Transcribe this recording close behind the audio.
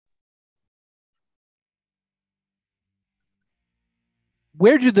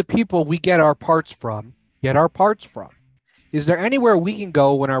Where do the people we get our parts from get our parts from? Is there anywhere we can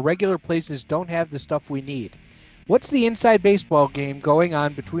go when our regular places don't have the stuff we need? What's the inside baseball game going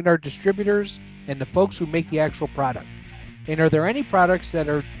on between our distributors and the folks who make the actual product? And are there any products that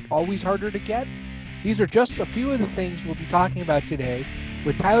are always harder to get? These are just a few of the things we'll be talking about today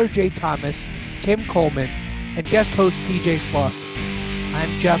with Tyler J. Thomas, Tim Coleman, and guest host PJ Slauson.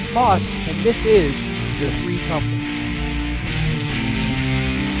 I'm Jeff Moss, and this is The Three Tumblers.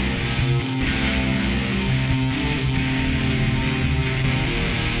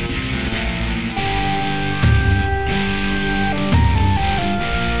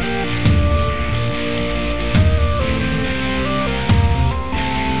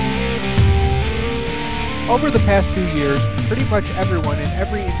 Over the past few years, pretty much everyone in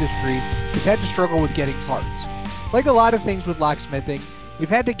every industry has had to struggle with getting parts. Like a lot of things with locksmithing, we've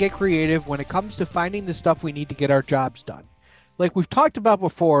had to get creative when it comes to finding the stuff we need to get our jobs done. Like we've talked about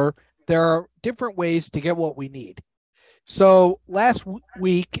before, there are different ways to get what we need. So last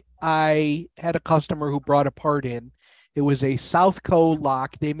week, I had a customer who brought a part in. It was a Southco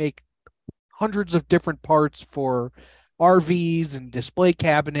lock. They make hundreds of different parts for RVs and display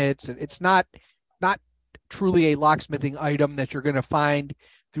cabinets, and it's not truly a locksmithing item that you're going to find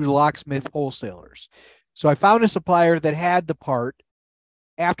through the locksmith wholesalers. So I found a supplier that had the part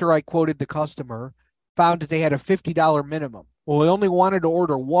after I quoted the customer, found that they had a $50 minimum. Well, I only wanted to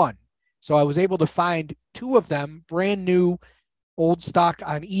order one. So I was able to find two of them, brand new old stock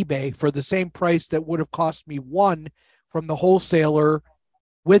on eBay for the same price that would have cost me one from the wholesaler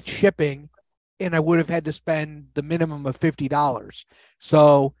with shipping. And I would have had to spend the minimum of $50.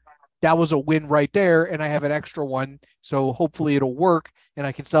 So that was a win right there, and I have an extra one, so hopefully it'll work, and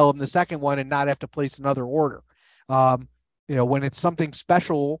I can sell them the second one and not have to place another order. When it's something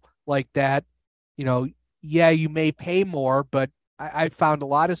special like that, yeah, you may pay more, but I found a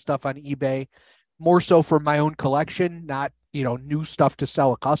lot of stuff on eBay, more so for my own collection, not new stuff to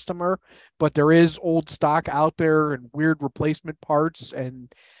sell a customer, but there is old stock out there and weird replacement parts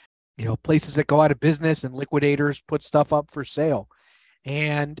and places that go out of business and liquidators put stuff up for sale.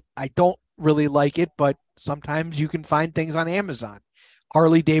 And I don't really like it, but sometimes you can find things on Amazon.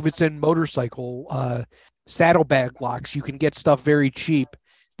 Harley Davidson motorcycle saddlebag locks. You can get stuff very cheap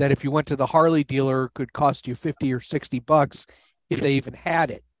that if you went to the Harley dealer could cost you 50 or $60 if they even had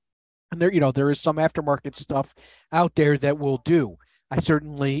it. And there is some aftermarket stuff out there that will do. I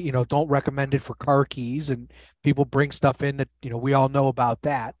certainly, don't recommend it for car keys, and people bring stuff in that, we all know about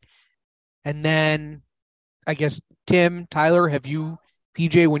that. And then I guess Tyler,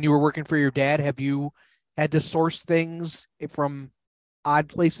 PJ, when you were working for your dad, have you had to source things from odd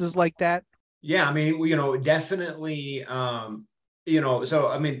places like that? Yeah, I mean, definitely, so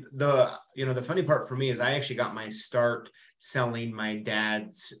I mean, the funny part for me is I actually got my start selling my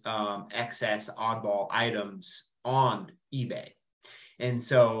dad's excess oddball items on eBay. And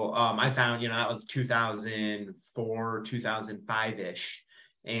so I found, that was 2004, 2005-ish.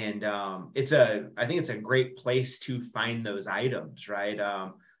 And I think it's a great place to find those items, right?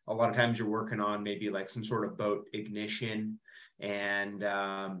 A lot of times you're working on maybe like some sort of boat ignition, and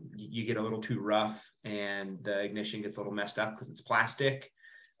you get a little too rough and the ignition gets a little messed up because it's plastic.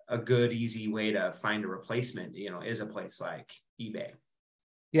 A good, easy way to find a replacement, is a place like eBay.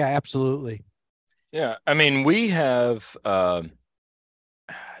 Yeah, absolutely. Yeah. I mean, we have, I'm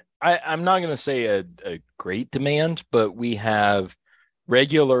not going to say a great demand, but we have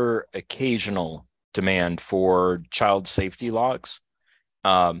regular, occasional demand for child safety locks.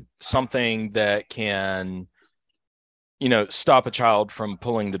 Something that can, stop a child from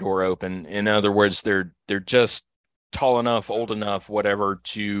pulling the door open. In other words, they're just tall enough, old enough, whatever,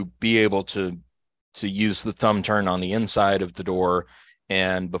 to be able to use the thumb turn on the inside of the door,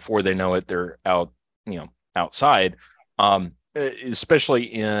 and before they know it, they're out, outside. Especially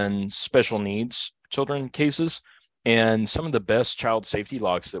in special needs children cases. And some of the best child safety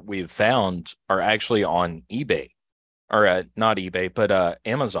locks that we've found are actually on eBay, or not eBay, but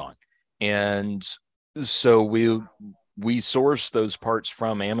Amazon. And so we source those parts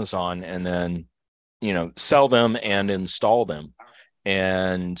from Amazon and then, sell them and install them.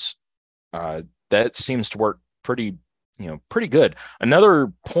 And that seems to work pretty good.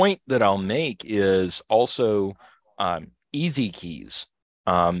 Another point that I'll make is also Easy Keys.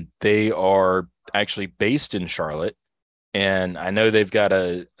 They are actually based in Charlotte, and I know they've got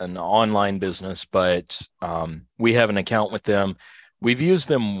an online business, but we have an account with them. We've used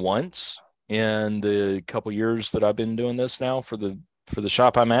them once in the couple years that I've been doing this now for the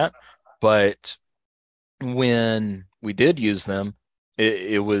shop I'm at, but when we did use them,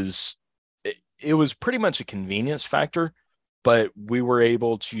 it was pretty much a convenience factor. but we were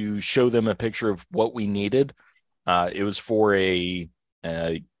able to show them a picture of what we needed. It was for a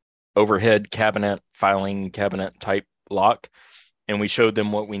overhead cabinet, filing cabinet type lock, and we showed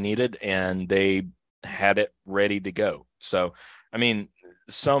them what we needed, and they had it ready to go. So, I mean,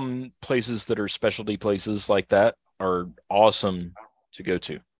 some places that are specialty places like that are awesome to go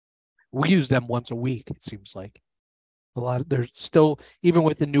to. We use them once a week, it seems like. There's still, even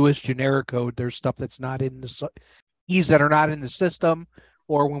with the newest generic code, there's stuff that's not in the keys that are not in the system,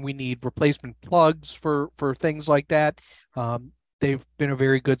 or when we need replacement plugs for things like that. They've been a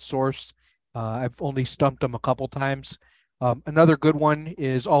very good source. I've only stumped them a couple times. Another good one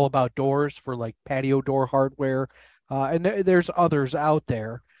is All About Doors for like patio door hardware, and there's others out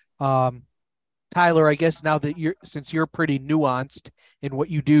there. Um, Tyler, I guess now that since you're pretty nuanced in what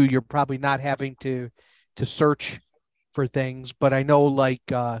you do, you're probably not having to search for things. But I know, like,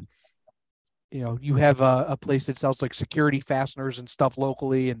 you have a place that sells like security fasteners and stuff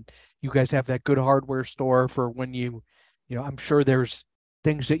locally, and you guys have that good hardware store for when I'm sure there's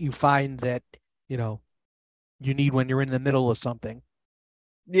things that you find that you know you need when you're in the middle of something.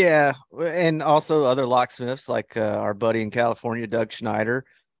 Yeah, and also other locksmiths like our buddy in California, Doug Schneider.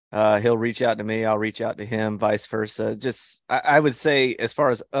 He'll reach out to me, I'll reach out to him, vice versa. Just I would say, as far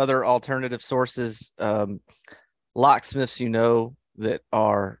as other alternative sources, locksmiths that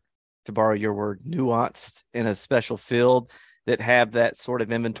are, to borrow your word, nuanced in a special field, that have that sort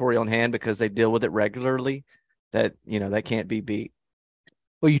of inventory on hand because they deal with it regularly, that can't be beat.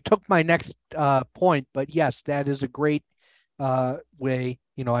 Well, you took my next point, but yes, that is a great way.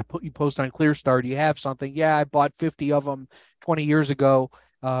 You post on ClearStar. Do you have something? Yeah, I bought 50 of them 20 years ago.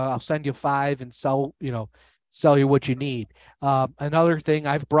 I'll send you 5 and sell you what you need. Another thing,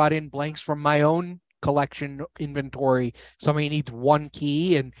 I've brought in blanks from my own collection inventory. Somebody needs 1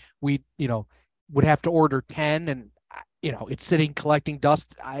 key, and we would have to order 10, and it's sitting collecting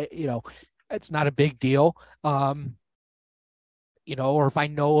dust. It's not a big deal. Or if I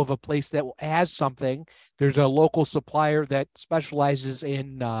know of a place that has something, there's a local supplier that specializes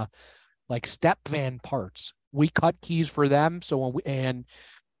in like step van parts. We cut keys for them. So and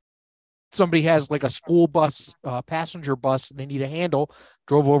somebody has like a school bus, passenger bus, and they need a handle,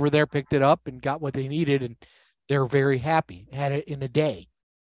 drove over there, picked it up, and got what they needed, and they're very happy. Had it in a day.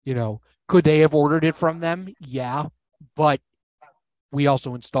 Could they have ordered it from them? Yeah, but we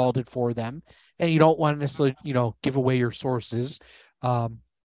also installed it for them. And you don't want to necessarily, give away your sources. There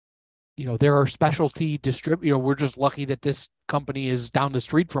are specialty we're just lucky that this company is down the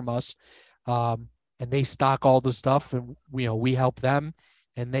street from us. And they stock all the stuff, and we help them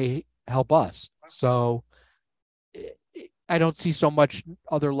and they help us. So I don't see so much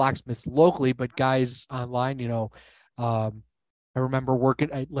other locksmiths locally, but guys online, I remember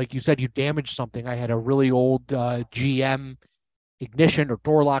working, like you said, you damaged something. I had a really old GM ignition or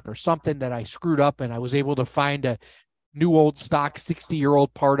door lock or something that I screwed up, and I was able to find a new old stock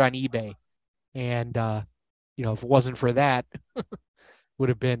 60-year-old part on eBay. And if it wasn't for that, would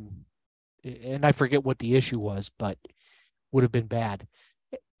have been, and I forget what the issue was, but would have been bad.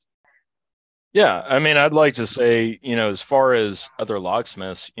 Yeah, I mean, I'd like to say, as far as other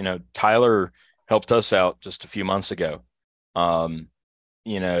locksmiths, Tyler helped us out just a few months ago. And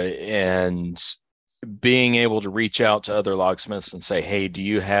being able to reach out to other locksmiths and say, hey, do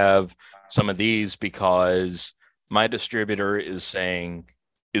you have some of these? Because my distributor is saying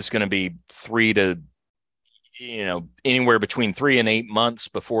it's going to be anywhere between 3 and 8 months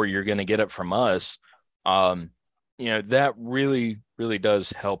before you're going to get it from us. That really, really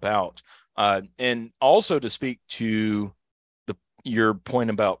does help out. And also, to speak to your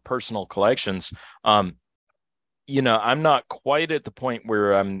point about personal collections, I'm not quite at the point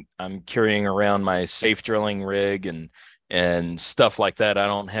where I'm carrying around my safe drilling rig and stuff like that. I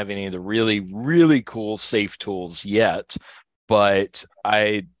don't have any of the really, really cool safe tools yet, but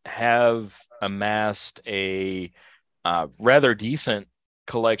I have amassed a rather decent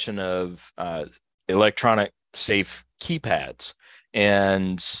collection of electronic safe keypads.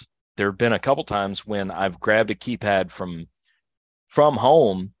 And there have been a couple times when I've grabbed a keypad from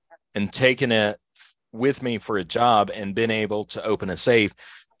home and taken it with me for a job and been able to open a safe.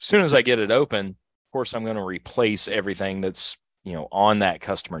 As soon as I get it open, of course, I'm going to replace everything that's, on that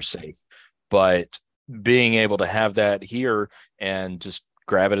customer safe. But being able to have that here and just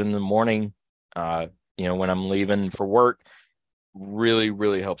grab it in the morning, when I'm leaving for work, really,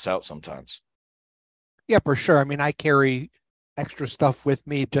 really helps out sometimes. Yeah, for sure. I mean, I carry extra stuff with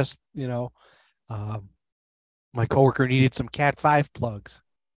me. Just, my coworker needed some Cat 5 plugs.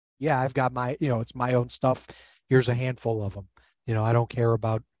 Yeah, I've got it's my own stuff. Here's a handful of them. I don't care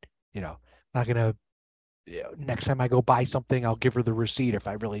about, not going to next time I go buy something, I'll give her the receipt if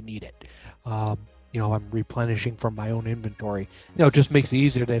I really need it. I'm replenishing from my own inventory. It just makes it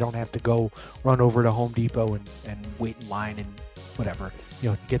easier. They don't have to go run over to Home Depot and wait in line and whatever,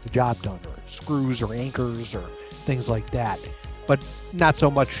 to get the job done, or screws or anchors or things like that. But not so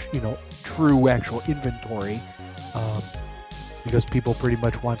much, true actual inventory, because people pretty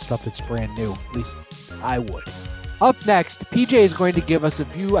much want stuff that's brand new. At least I would. Up next, PJ is going to give us a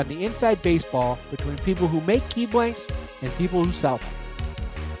view on the inside baseball between people who make key blanks and people who sell them.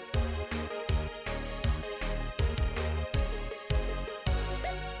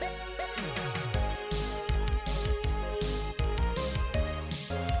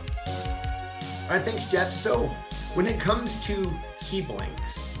 All right, thanks, Jeff. So when it comes to key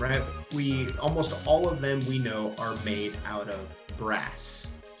blanks, right, almost all of them we know are made out of brass.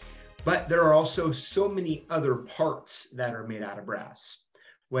 But there are also so many other parts that are made out of brass,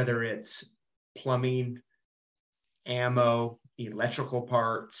 whether it's plumbing, ammo, electrical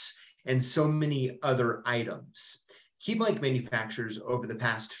parts, and so many other items. Key blank manufacturers over the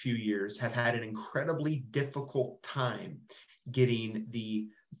past few years have had an incredibly difficult time getting the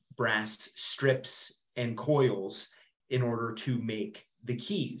brass strips and coils in order to make the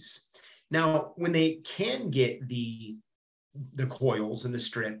keys. Now, when they can get the coils and the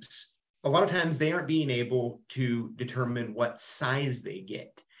strips, a lot of times they aren't being able to determine what size they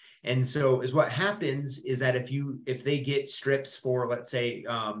get. And so what happens is that if they get strips for, let's say,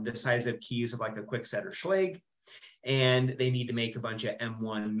 the size of keys of like a Quickset or Schlage, and they need to make a bunch of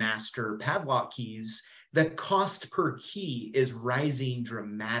M1 master padlock keys, the cost per key is rising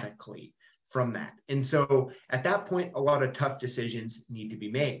dramatically from that. And so at that point, a lot of tough decisions need to be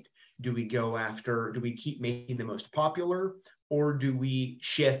made. Do we keep making the most popular, or do we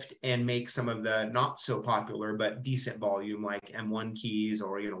shift and make some of the not so popular but decent volume like M1 keys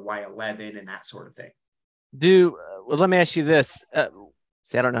or Y11 and that sort of thing? Well, let me ask you this.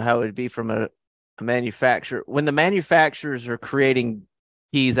 See, I don't know how it would be from a manufacturer. When the manufacturers are creating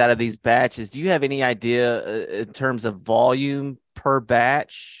keys out of these batches, do you have any idea in terms of volume per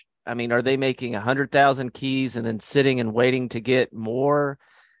batch? I mean, are they making 100,000 keys and then sitting and waiting to get more?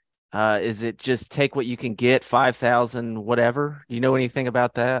 Is it just take what you can get, 5,000, whatever? Do you know anything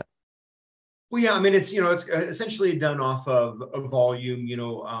about that? Well, yeah, I mean, it's essentially done off of a volume.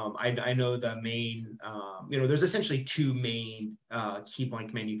 I know the main, there's essentially two main key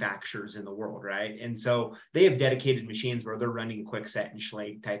blank manufacturers in the world, right? And so they have dedicated machines where they're running Quickset and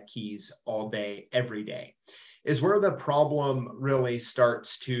Schlage type keys all day, every day. Is where the problem really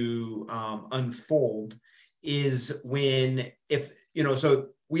starts to unfold is so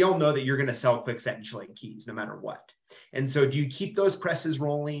we all know that you're going to sell Quickset and Schlage keys no matter what. And so do you keep those presses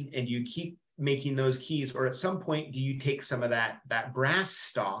rolling and do you keep making those keys, or at some point do you take some of that brass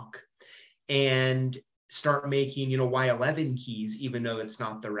stock and start making Y11 keys, even though it's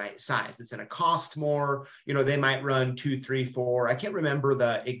not the right size? It's going to cost more. They might run 2, 3, 4. I can't remember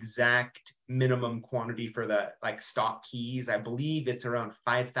the exact minimum quantity for the stock keys. I believe it's around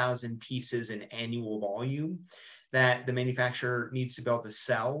 5,000 pieces in annual volume that the manufacturer needs to be able to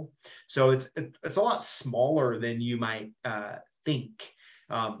sell. So it's a lot smaller than you might think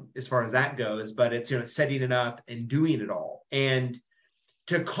as far as that goes, but it's setting it up and doing it all. And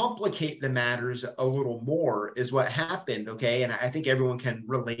to complicate the matters a little more is what happened, okay? And I think everyone can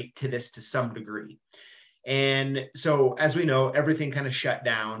relate to this to some degree. And so, as we know, everything kind of shut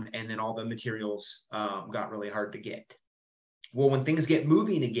down, and then all the materials got really hard to get. Well, when things get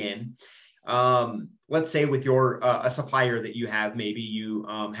moving again, let's say with your a supplier that you have, maybe you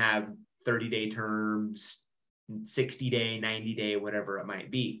have 30-day terms, 60-day, 90-day, whatever it might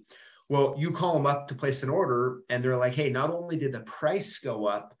be. Well, you call them up to place an order and they're like, hey, not only did the price go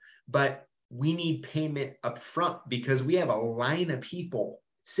up, but we need payment up front because we have a line of people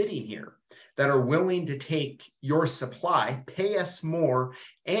sitting here that are willing to take your supply, pay us more,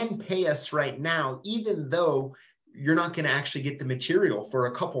 and pay us right now, even though you're not going to actually get the material for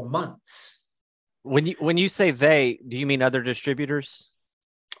a couple months. When you say they, do you mean other distributors?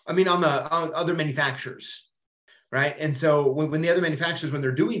 I mean, on other manufacturers, right? And so when the other manufacturers, when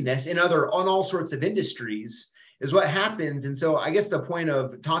they're doing this on all sorts of industries, is what happens. And so I guess the point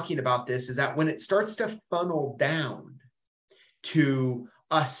of talking about this is that when it starts to funnel down to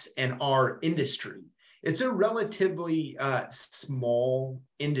us and our industry, it's a relatively small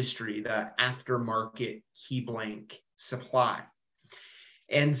industry, the aftermarket key blank supply.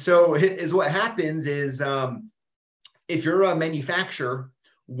 And so is what happens is if you're a manufacturer,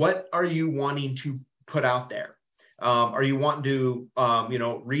 what are you wanting to put out there? Are you wanting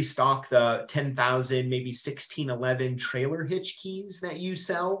to, restock the 10,000, maybe 1611 trailer hitch keys that you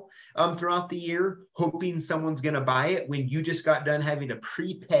sell throughout the year, hoping someone's going to buy it when you just got done having to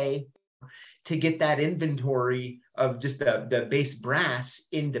prepay to get that inventory of just the base brass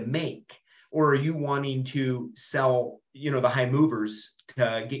into make? Or are you wanting to sell, the high movers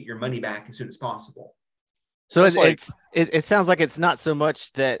to get your money back as soon as possible? So it sounds like it's not so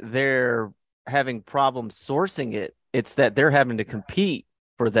much that they're having problems sourcing it, it's that they're having to compete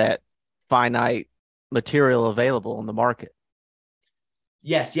for that finite material available in the market.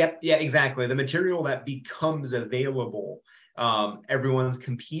 Yes, yep, yeah, exactly. The material that becomes available, everyone's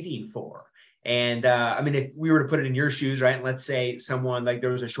competing for. And if we were to put it in your shoes, right? Let's say someone, like, there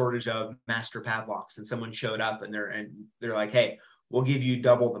was a shortage of master padlocks, and someone showed up and they're like, "Hey, we'll give you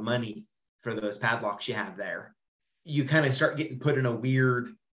double the money for those padlocks you have there." You kind of start getting put in a weird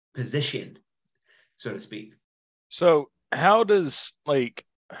position, so to speak. So how does, like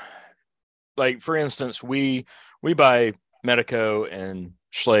for instance, we buy Medico and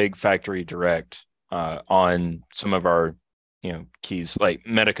Schlage factory direct on some of our keys. Like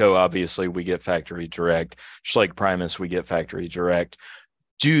Medico, obviously we get factory direct. Schlage Primus, we get factory direct.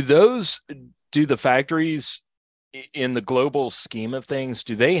 Do the factories, in the global scheme of things,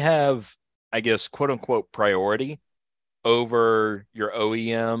 do they have, I guess, quote unquote, priority over your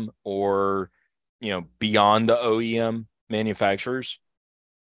OEM or beyond the OEM manufacturers?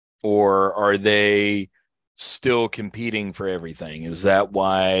 Or are they still competing for everything? Is that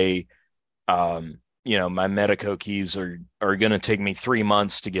why my Medico keys are going to take me 3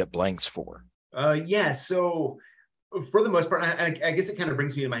 months to get blanks for? Yeah. So for the most part, I guess it kind of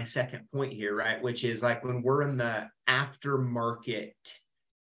brings me to my second point here, right? Which is, like, when we're in the aftermarket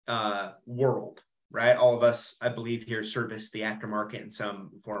world, right? All of us, I believe, here service the aftermarket in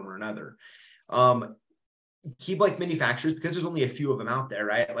some form or another. Key blank manufacturers, because there's only a few of them out there,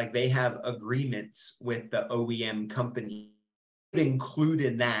 right? Like, they have agreements with the OEM company, include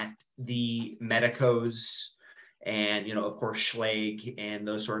in that the Medicos and, of course, Schlage and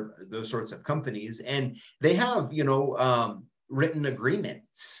those sorts of companies. And they have, written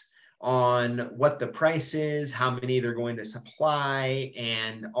agreements on what the price is, how many they're going to supply,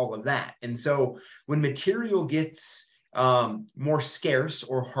 and all of that. And so when material gets more scarce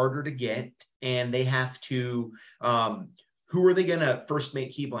or harder to get, and they have to, who are they going to first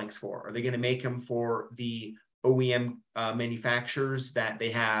make key blanks for? Are they going to make them for the OEM manufacturers that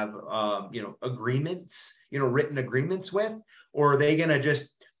they have, agreements, written agreements with? Or are they going to just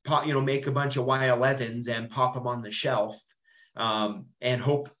make a bunch of Y11s and pop them on the shelf, and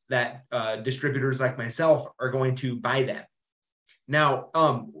hope that distributors like myself are going to buy them? Now,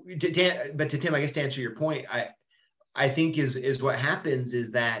 but to Tim, I guess, to answer your point, I think is what happens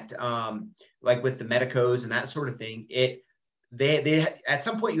is that, like with the Medicos and that sort of thing, they at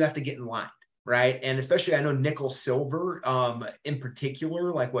some point you have to get in line, right? And especially, I know nickel silver, in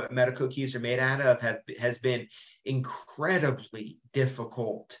particular, like what Medico keys are made out of, has been incredibly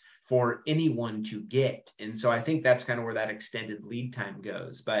difficult for anyone to get. And so I think that's kind of where that extended lead time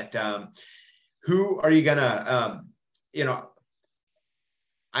goes. But who are you gonna,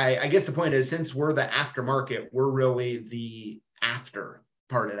 I guess the point is, since we're the aftermarket, we're really the after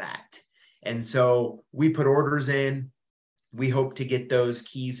part of that. And so we put orders in. We hope to get those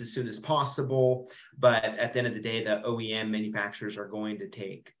keys as soon as possible. But at the end of the day, the OEM manufacturers are going to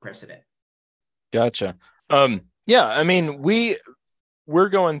take precedent. Gotcha. Yeah, I mean, we're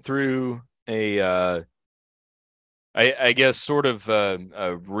going through a I guess sort of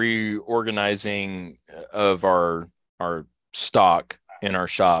a reorganizing of our stock in our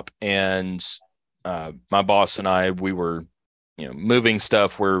shop. And my boss and I, we were moving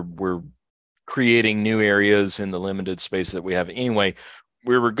stuff. We're creating new areas in the limited space that we have. Anyway,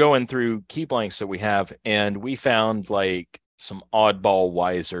 we were going through key blanks that we have, and we found like some oddball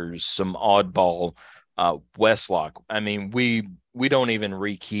Wisers, some oddball Westlock. I mean, we don't even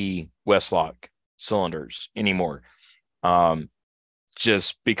rekey Westlock cylinders anymore,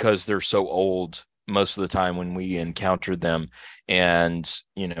 just because they're so old most of the time when we encountered them. And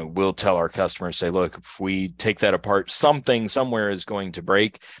we'll tell our customers, say, look, if we take that apart, something somewhere is going to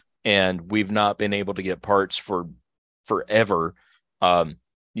break, and we've not been able to get parts for forever.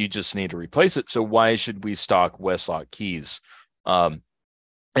 You just need to replace it. So why should we stock Westlock keys? And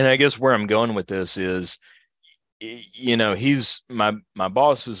I guess where I'm going with this is, he's my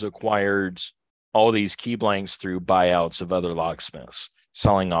boss has acquired all these key blanks through buyouts of other locksmiths,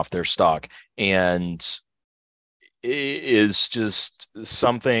 selling off their stock, and it is just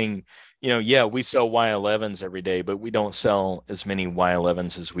something. Yeah, we sell Y11s every day, but we don't sell as many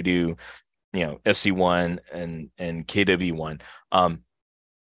Y11s as we do SC1 and KW1.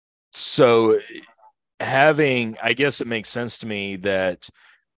 So I guess it makes sense to me that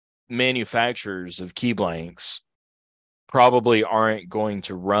manufacturers of key blanks probably aren't going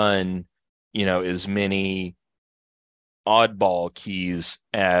to run, as many oddball keys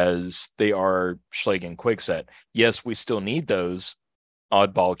as they are Schlage and Quickset. Yes, we still need those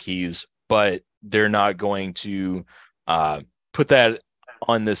oddball keys, but they're not going to put that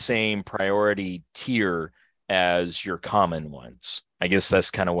on the same priority tier as your common ones. I guess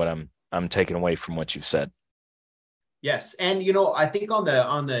that's kind of what I'm taking away from what you've said. Yes, and I think on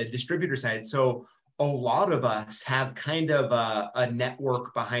the distributor side, so a lot of us have kind of a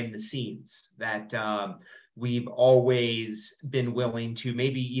network behind the scenes that we've always been willing to,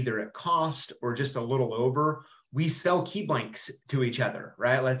 maybe either at cost or just a little over, we sell key blanks to each other,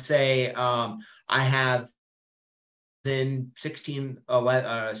 right? Let's say I have in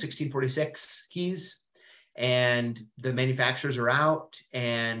 1646 keys, and the manufacturers are out,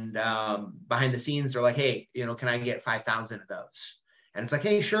 and behind the scenes they're like, hey, can I get 5,000 of those? And it's like,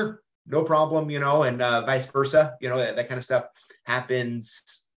 hey, sure, no problem, and vice versa. That kind of stuff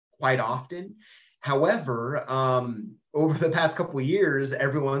happens quite often. However, over the past couple of years,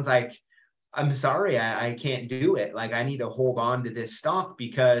 everyone's like, I'm sorry, I can't do it. Like, I need to hold on to this stock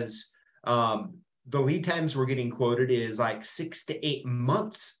because the lead times we're getting quoted is like 6 to 8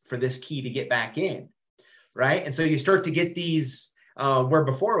 months for this key to get back in. Right. And so you start to get these where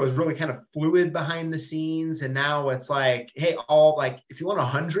before it was really kind of fluid behind the scenes. And now it's like, hey, if you want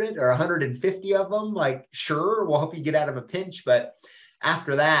 100 or 150 of them, like, sure, we'll help you get out of a pinch. But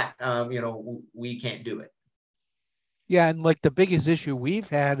after that, we can't do it. Yeah. And like the biggest issue we've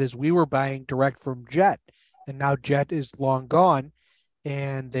had is we were buying direct from Jet, and now Jet is long gone,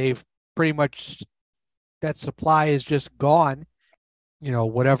 and they've pretty much, that supply is just gone.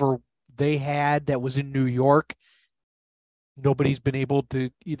 Whatever they had that was in New York, nobody's been able to,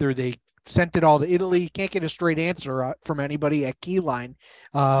 either they sent it all to Italy. Can't get a straight answer from anybody at Keyline.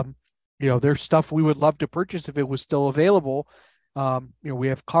 There's stuff we would love to purchase if it was still available. We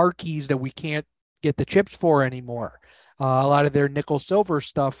have car keys that we can't get the chips for anymore. A lot of their nickel silver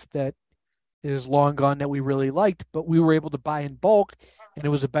stuff that is long gone that we really liked, but we were able to buy in bulk and it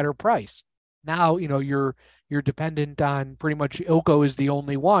was a better price. Now, you're dependent on pretty much Ilco is the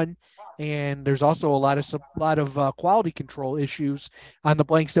only one, and there's also a lot of quality control issues on the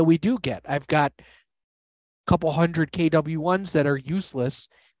blanks that we do get. I've got a couple hundred KW1s that are useless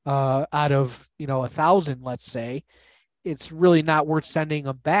out of 1,000, let's say. It's really not worth sending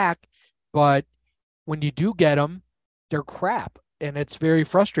them back, but when you do get them, they're crap, and it's very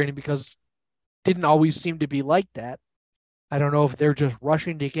frustrating because it didn't always seem to be like that. I don't know if they're just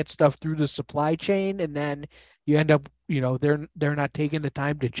rushing to get stuff through the supply chain, and then you end up, they're not taking the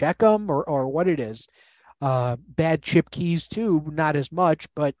time to check them, or what it is. Bad chip keys too, not as much,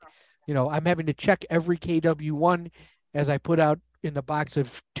 but I'm having to check every KW1 as I put out in the box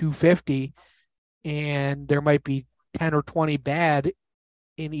of 250, and there might be 10 or 20 bad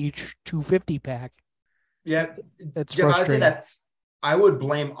in each 250 pack. Yeah, that's frustrating. I would say I would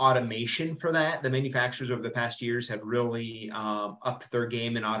blame automation for that. The manufacturers over the past years have really upped their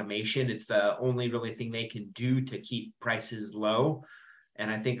game in automation. It's the only really thing they can do to keep prices low. And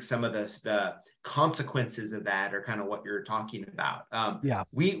I think some of the consequences of that are kind of what you're talking about. Yeah,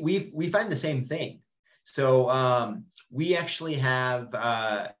 we find the same thing. So we actually have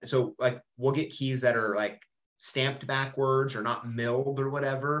we'll get keys that are like stamped backwards or not milled or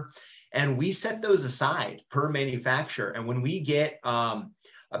whatever. And we set those aside per manufacturer. And when we get about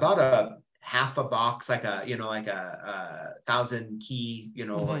a half a box, like a 1,000 key,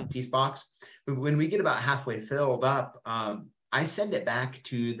 like piece box, when we get about halfway filled up, I send it back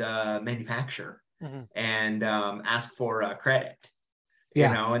to the manufacturer and ask for a credit,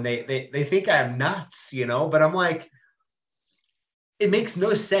 and they think I'm nuts, but I'm like, it makes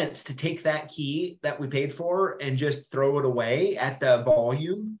no sense to take that key that we paid for and just throw it away at the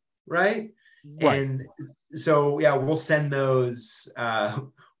volume. Right. And so, we'll send those,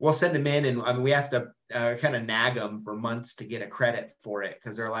 we'll send them in, and I mean, we have to kind of nag them for months to get a credit for it.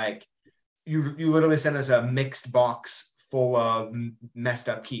 Cause they're like, you literally send us a mixed box full of messed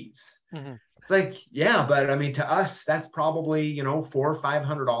up keys. It's like, yeah, but I mean, to us, that's probably, $400 or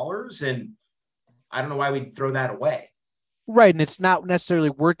 $500. And I don't know why we'd throw that away. Right. And it's not necessarily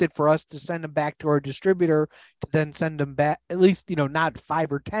worth it for us to send them back to our distributor to then send them back, at least, not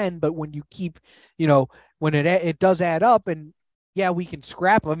 5 or 10, but when you keep, when it does add up, and we can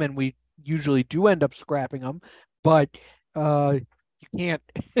scrap them, and we usually do end up scrapping them, but you can't.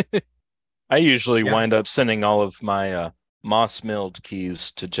 I usually wind up sending all of my moss milled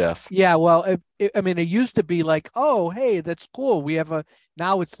keys to Jeff. Yeah, well, I mean, it used to be like, oh, hey, that's cool. We have a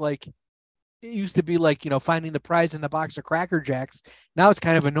now it's like it used to be like finding the prize in the box of Cracker Jacks. Now it's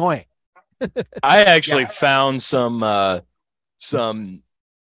kind of annoying. I actually Yeah. found some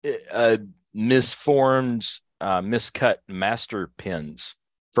misformed, miscut master pins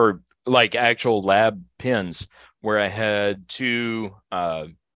for like actual lab pins where I had two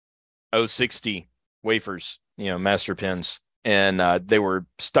E16 wafers, master pins, and they were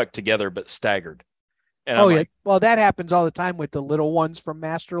stuck together but staggered. And Oh I'm yeah, like, well that happens all the time with the little ones from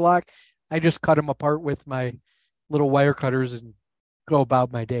Master Lock. I just cut them apart with my little wire cutters and go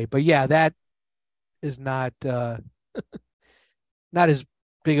about my day. But yeah, that is not as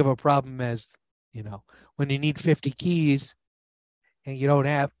big of a problem as when you need 50 keys and you don't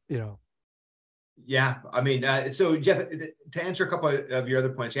have. Yeah, I mean, so Jeff, to answer a couple of your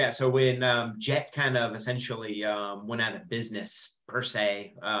other points, yeah. So when Jet kind of essentially went out of business per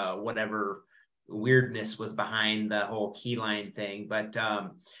se, whatever weirdness was behind the whole keyline thing, but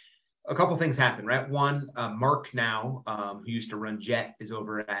a couple things happened, right? One, Mark now, who used to run Jet, is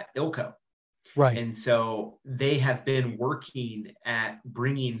over at ILCO. Right. And so they have been working at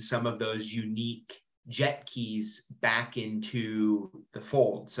bringing some of those unique Jet keys back into the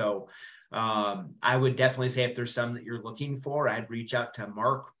fold. So I would definitely say if there's some that you're looking for, I'd reach out to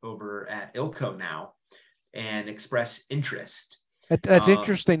Mark over at ILCO now and express interest. That's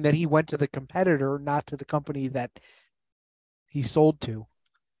interesting that he went to the competitor, not to the company that he sold to.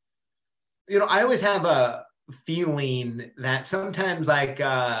 I always have a feeling that sometimes like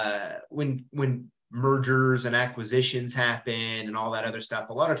when mergers and acquisitions happen and all that other stuff,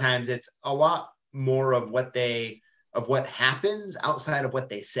 a lot of times it's a lot more of what happens outside of what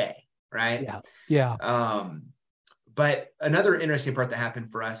they say, right? Yeah. But another interesting part that happened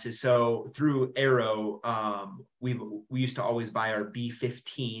for us is so through Arrow, we used to always buy our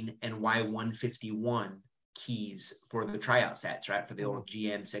B15 and Y151 keys for the tryout sets, right? For the old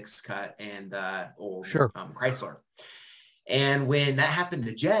GM 6-cut and the old Chrysler. And when that happened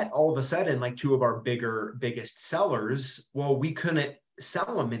to Jet, all of a sudden, like two of our biggest sellers, well, we couldn't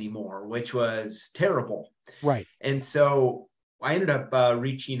sell them anymore, which was terrible. Right. And so I ended up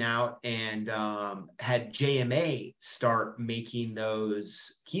reaching out and had JMA start making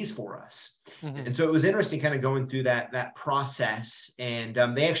those keys for us. Mm-hmm. And so it was interesting kind of going through that process. And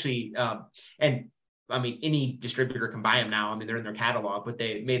they actually, and I mean, any distributor can buy them now. I mean, they're in their catalog, but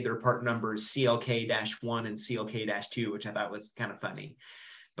they made their part numbers CLK-1 and CLK-2, which I thought was kind of funny.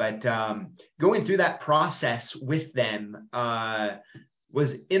 But going through that process with them,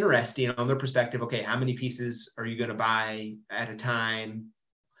 was interesting on their perspective. Okay, how many pieces are you going to buy at a time?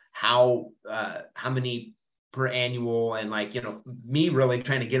 How many per annual? And like, me really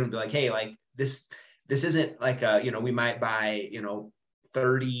trying to get them to be like, hey, like this isn't like we might buy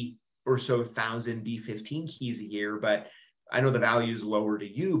 30 or so thousand B15 keys a year, but I know the value is lower to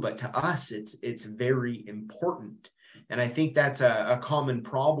you, but to us it's very important. And I think that's a common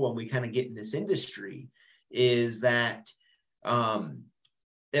problem we kind of get in this industry, is that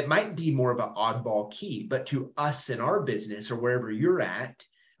it might be more of an oddball key, but to us in our business or wherever you're at,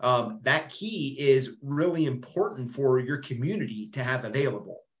 that key is really important for your community to have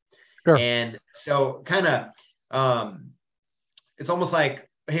available. Sure. And so kind of, it's almost like,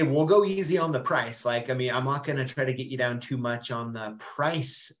 hey, we'll go easy on the price. Like, I mean, I'm not going to try to get you down too much on the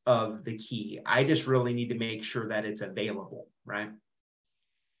price of the key. I just really need to make sure that it's available, right?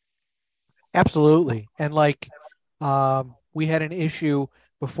 Absolutely. And like, we had an issue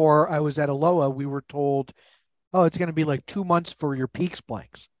before I was at Aloha. We were told, oh, it's going to be like 2 months for your Peaks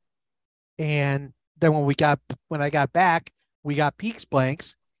blanks. And then when I got back, we got Peaks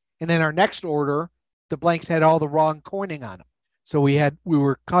blanks. And then our next order, the blanks had all the wrong coining on them. So we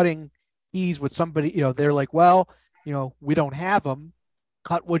were cutting keys with somebody, they're like, well, we don't have them.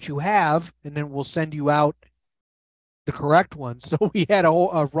 Cut what you have, and then we'll send you out the correct one. So we had a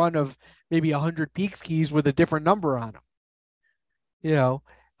run of maybe 100 Peaks keys with a different number on them.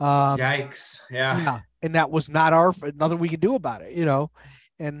 Yikes. Yeah. And that was nothing we could do about it,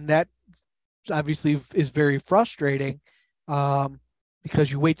 and that obviously is very frustrating,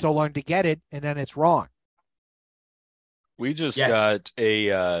 because you wait so long to get it and then it's wrong. We just got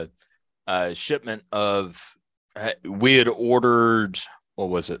a shipment of, we had ordered, what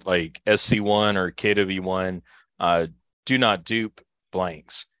was it, like SC1 or KW1, do not dupe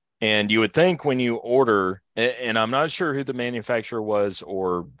blanks. And you would think when you order, and I'm not sure who the manufacturer was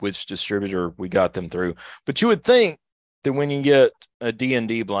or which distributor we got them through, but you would think that when you get a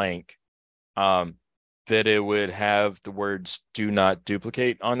D&D blank, that it would have the words do not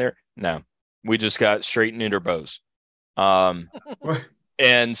duplicate on there. No, we just got straight neuter bows.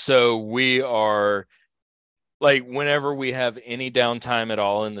 And so we are like, whenever we have any downtime at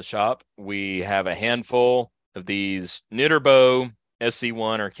all in the shop, we have a handful of these Knitterbow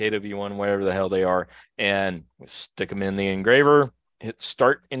SC1 or KW1, whatever the hell they are, and we stick them in the engraver, hit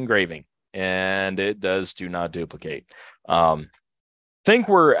start engraving, and it does do not duplicate. Think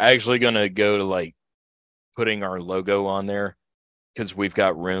we're actually going to go to like putting our logo on there because we've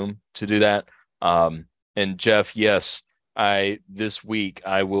got room to do that. And Jeff, yes, this week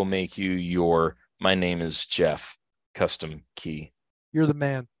I will make you your "My name is Jeff" custom key. You're the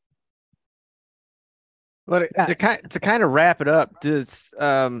man. But to kind of wrap it up, does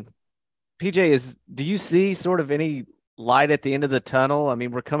PJ, do you see sort of any light at the end of the tunnel? I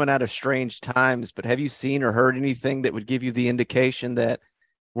mean, we're coming out of strange times, but have you seen or heard anything that would give you the indication that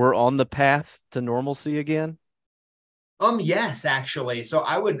we're on the path to normalcy again? Yes, actually. So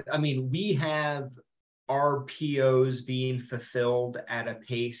we have our POs being fulfilled at a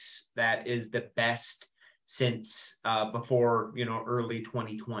pace that is the best since before, early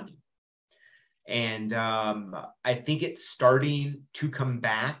 2020. And I think it's starting to come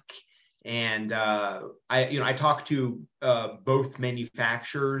back. And I talked to both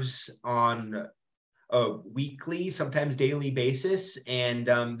manufacturers on a weekly, sometimes daily basis, and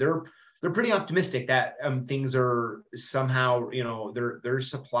they're pretty optimistic that things are somehow, their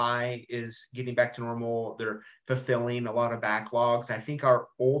supply is getting back to normal. They're fulfilling a lot of backlogs. I think our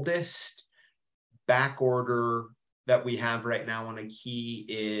oldest back order that we have right now on a key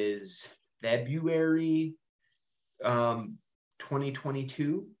is February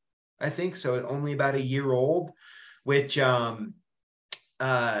 2022, I think. So only about a year old, which may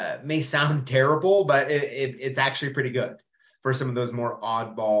sound terrible, but it's actually pretty good for some of those more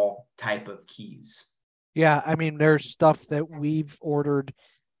oddball type of keys. Yeah, I mean, there's stuff that we've ordered,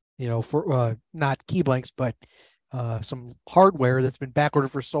 for not key blanks, but some hardware that's been back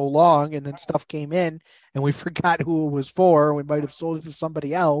ordered for so long, and then stuff came in and we forgot who it was for. We might have sold it to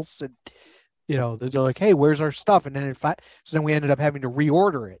somebody else, and they're like, "Hey, where's our stuff?" And then so then we ended up having to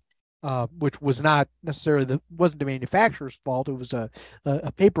reorder it, which was not necessarily wasn't the manufacturer's fault. It was a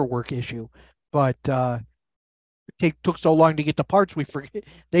paperwork issue, but took so long to get the parts.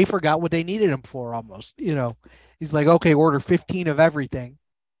 They forgot what they needed them for almost. He's like, "Okay, order 15 of everything,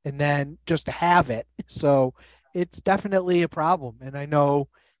 and then just to have it." So it's definitely a problem, and I know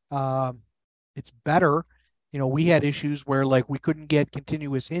it's better. We had issues where like we couldn't get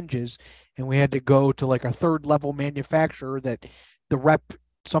continuous hinges, and we had to go to like a third level manufacturer that the rep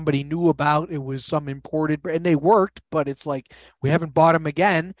somebody knew about. It was some imported, and they worked, but it's like we haven't bought them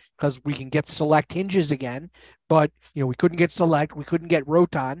again because we can get select hinges again, but we couldn't get select, we couldn't get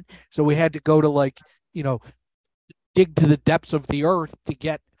Roton, so we had to go to like dig to the depths of the earth to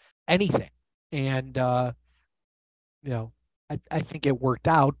get anything, and I think it worked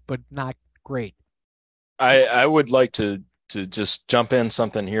out, but not great. I would like to just jump in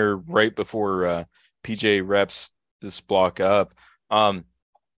something here right before PJ wraps this block up.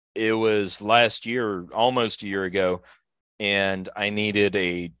 It was last year, almost a year ago, and I needed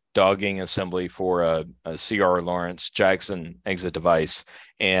a dogging assembly for a CR Lawrence Jackson exit device.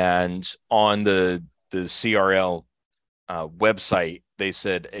 And on the CRL website, they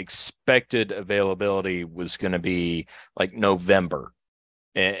said expected availability was going to be like November.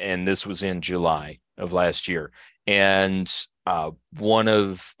 And this was in July of last year. And one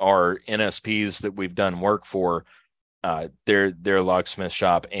of our NSPs that we've done work for, their locksmith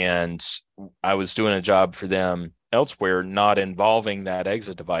shop, and I was doing a job for them elsewhere, not involving that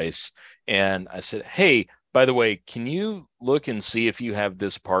exit device. And I said, "Hey, by the way, can you look and see if you have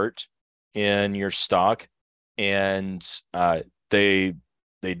this part in your stock?" And they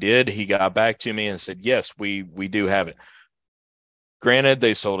did. He got back to me and said, "Yes, we do have it." Granted,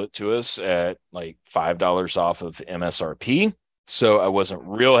 they sold it to us at like $5 off of MSRP. So I wasn't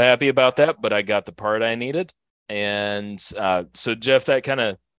real happy about that, but I got the part I needed. And so, Jeff, that kind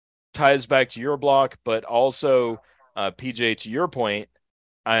of ties back to your block, but also, PJ, to your point,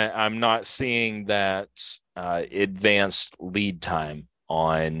 I'm not seeing that advanced lead time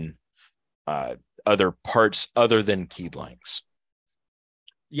on other parts other than key blanks.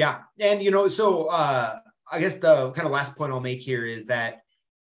 Yeah. And, so I guess the kind of last point I'll make here is that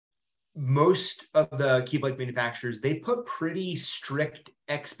most of the key blank manufacturers, they put pretty strict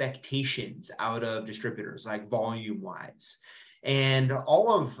expectations out of distributors, like volume wise. And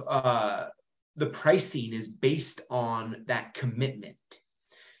all of the pricing is based on that commitment.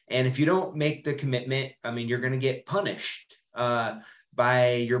 And if you don't make the commitment, I mean, you're going to get punished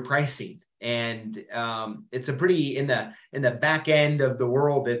by your pricing. And it's a pretty in the back end of the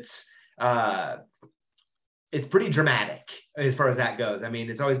world. It's it's pretty dramatic as far as that goes. I mean,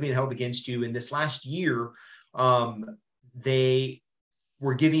 it's always being held against you. In this last year, they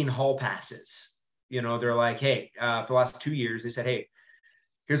were giving hall passes. You know, they're like, hey, for the last 2 years, they said, hey,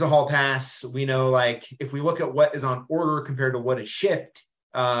 here's a hall pass. We know, like, if we look at what is on order compared to what is shipped,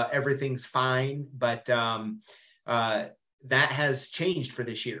 everything's fine. But that has changed for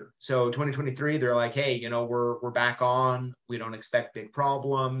this year. So 2023, they're like, hey, you know, we're back on. We don't expect big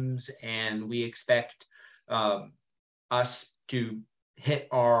problems, and we expect us to hit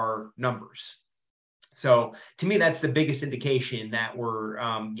our numbers. So to me, that's the biggest indication that we're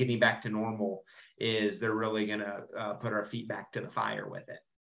getting back to normal, is they're really going to put our feet back to the fire with it.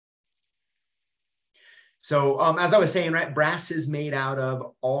 So as I was saying, right, brass is made out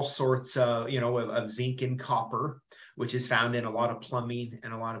of all sorts of, you know, of zinc and copper, which is found in a lot of plumbing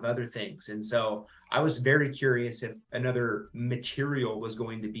and a lot of other things. And so I was very curious if another material was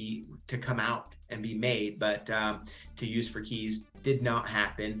going to come out and be made, but to use for keys did not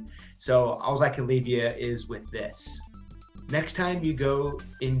happen. So all I can leave you is with this. Next time you go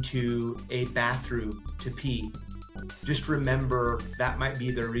into a bathroom to pee, just remember that might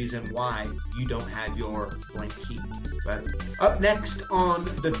be the reason why you don't have your blank key. But up next on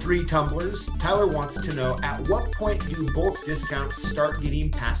the 3 tumblers, Tyler wants to know, at what point do bulk discounts start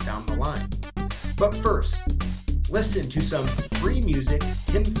getting passed down the line? But first, listen to some free music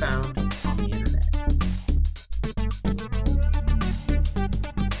Tim found on the internet.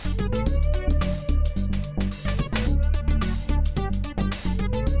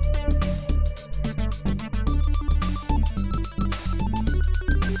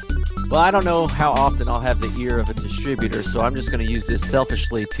 Well, I don't know how often I'll have the ear of a distributor, so I'm just going to use this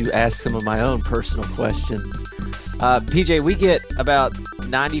selfishly to ask some of my own personal questions. PJ, we get about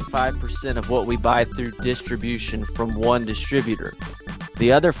 95% of what we buy through distribution from one distributor.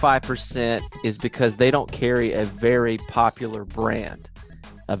 The other 5% is because they don't carry a very popular brand,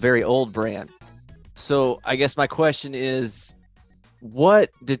 a very old brand. So I guess my question is, what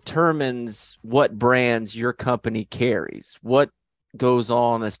determines what brands your company carries? What goes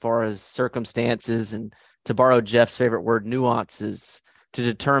on as far as circumstances, and, to borrow Jeff's favorite word, nuances, to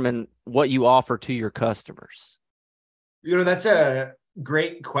determine what you offer to your customers? You know, that's a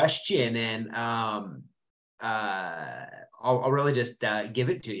great question, and I'll really just give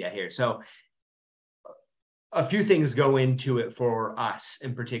it to you here. So a few things go into it for us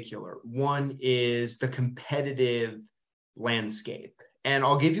in particular. One is the competitive landscape, and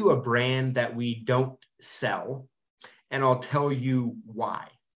I'll give you a brand that we don't sell, and I'll tell you why.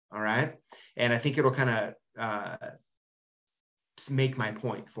 All right. And I think it'll kind of make my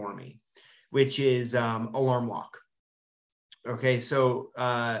point for me, which is alarm lock. Okay. So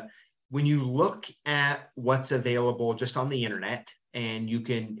when you look at what's available just on the internet, and you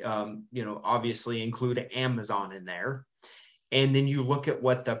can, you know, obviously include Amazon in there, and then you look at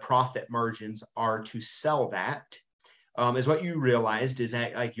what the profit margins are to sell that, is what you realized is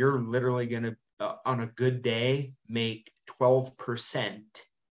that, like, you're literally going to, on a good day, make 12%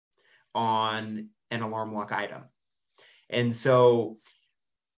 on an alarm lock item. And so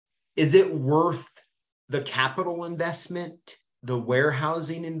is it worth the capital investment, the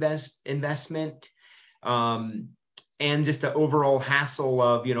warehousing investment, and just the overall hassle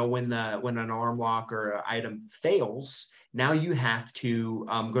of, you know, when an alarm lock or an item fails, now you have to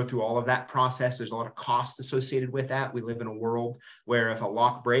go through all of that process. There's a lot of cost associated with that. We live in a world where if a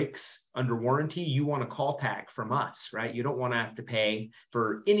lock breaks under warranty, you want a call tag from us, right? You don't want to have to pay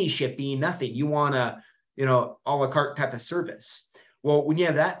for any shipping, nothing. You want a, you know, a la carte type of service. Well, when you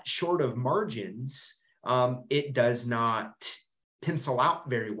have that short of margins, it does not pencil out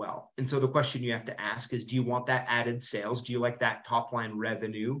very well. And so the question you have to ask is, do you want that added sales? Do you like that top line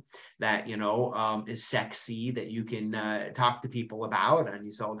revenue that, you know, is sexy, that you can talk to people about, and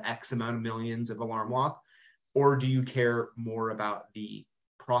you sold X amount of millions of alarm lock? Or do you care more about the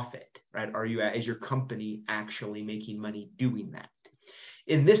profit, right? Are you, as your company, actually making money doing that?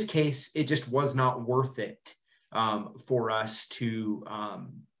 In this case, it just was not worth it for us to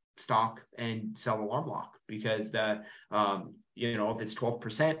stock and sell alarm lock, because the, you know, if it's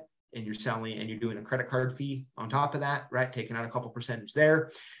 12% and you're selling and you're doing a credit card fee on top of that, right, taking out a couple percentage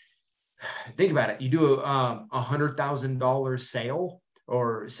there, think about it. You do a $100,000 sale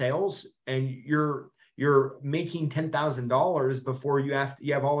or sales, and you're making $10,000 before you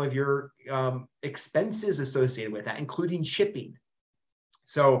have all of your expenses associated with that, including shipping.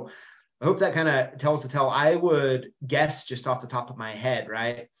 So I hope that kind of tells the tale. I would guess, just off the top of my head,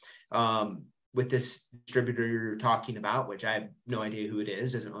 right, with this distributor you're talking about, which I have no idea who it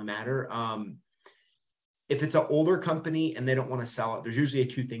is, doesn't really matter. If it's an older company and they don't want to sell it, there's usually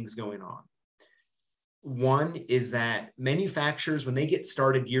 2 things going on. One is that manufacturers, when they get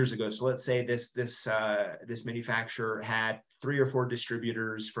started years ago, so let's say this manufacturer had 3 or 4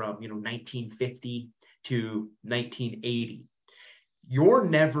 distributors from 1950 to 1980.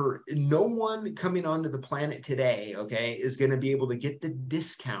 No one coming onto the planet today, okay, is going to be able to get the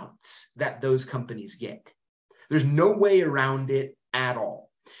discounts that those companies get. There's no way around it at all.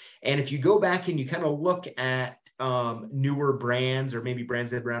 And if you go back and you kind of look at newer brands, or maybe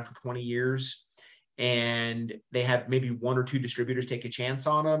brands that have been around for 20 years, and they have maybe 1 or 2 distributors take a chance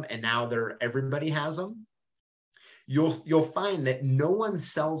on them, and now everybody has them, you'll find that no one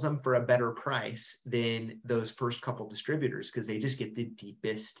sells them for a better price than those first couple distributors, because they just get the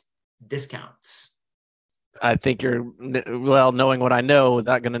deepest discounts. I think knowing what I know,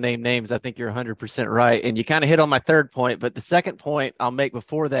 without going to name names, I think you're 100% right. And you kind of hit on my third point, but the second point I'll make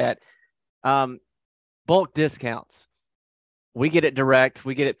before that, bulk discounts. We get it direct.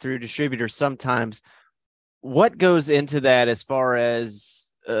 We get it through distributors sometimes. What goes into that as far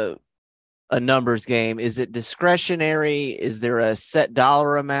as a numbers game? Is it discretionary? Is there a set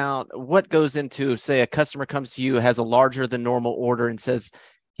dollar amount? What goes into, say, a customer comes to you, has a larger than normal order and says,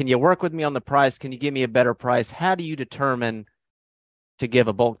 can you work with me on the price? Can you give me a better price? How do you determine to give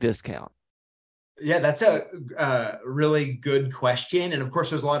a bulk discount? Yeah, that's a really good question. And of course,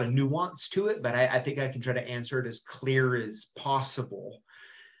 there's a lot of nuance to it, but I think I can try to answer it as clear as possible.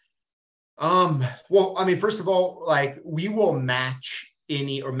 Well, I mean, first of all, like, we will match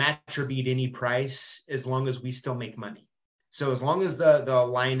or beat any price as long as we still make money. So as long as the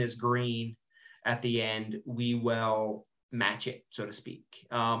line is green at the end, we will match it, so to speak.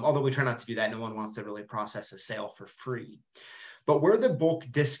 Although we try not to do that. No one wants to really process a sale for free. But where the bulk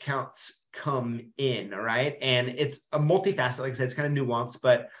discounts come in, all right, and it's a multifaceted, like I said, it's kind of nuanced,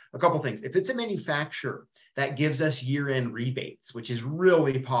 but a couple things. If it's a manufacturer that gives us year-end rebates, which is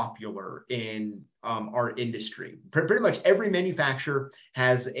really popular in our industry, pretty much every manufacturer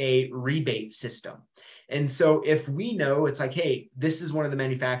has a rebate system. And so if we know, it's like, hey, this is one of the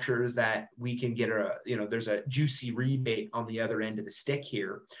manufacturers that we can get there's a juicy rebate on the other end of the stick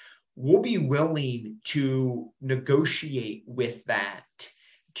here, we'll be willing to negotiate with that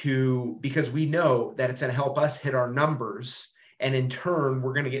because we know that it's going to help us hit our numbers. And in turn,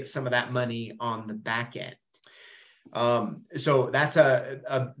 we're going to get some of that money on the back end. So that's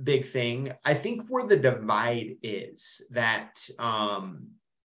a big thing. I think where the divide is that, I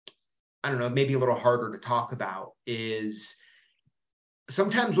don't know, maybe a little harder to talk about, is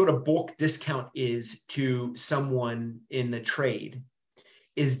sometimes what a bulk discount is to someone in the trade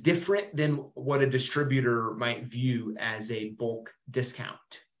is different than what a distributor might view as a bulk discount.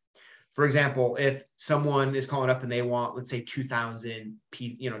 For example, if someone is calling up and they want, let's say 2,000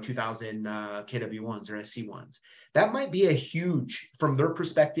 KW1s or SC1s, that might be a huge, from their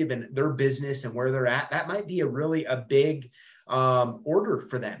perspective and their business and where they're at, that might be a big order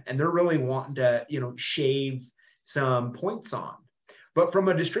for them. And they're really wanting to, shave some points on. But from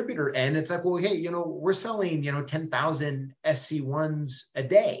a distributor end, it's like, well, hey, we're selling, 10,000 SC1s a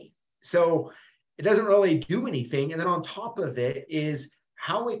day. So it doesn't really do anything. And then on top of it is,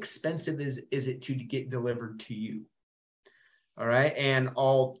 how expensive is it to get delivered to you? All right. And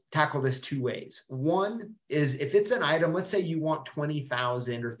I'll tackle this 2 ways. One is, if it's an item, let's say you want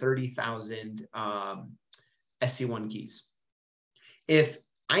 20,000 or 30,000 SC1 keys. If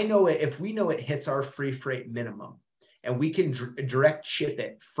we know it hits our free freight minimum, and we can direct ship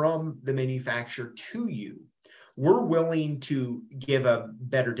it from the manufacturer to you, we're willing to give a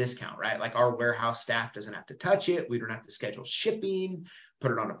better discount, right? Like, our warehouse staff doesn't have to touch it. We don't have to schedule shipping,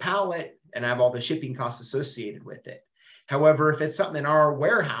 put it on a pallet, and have all the shipping costs associated with it. However, if it's something in our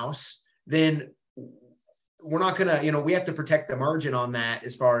warehouse, then we're not going to, we have to protect the margin on that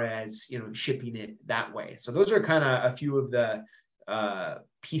as far as, shipping it that way. So those are kind of a few of the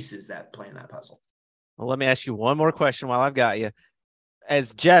pieces that play in that puzzle. Well, let me ask you one more question while I've got you.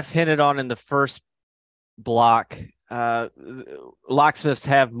 As Jeff hinted on in the first block, locksmiths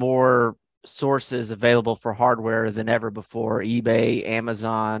have more sources available for hardware than ever before: eBay,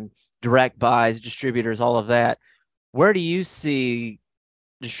 Amazon, direct buys, distributors, all of that. Where do you see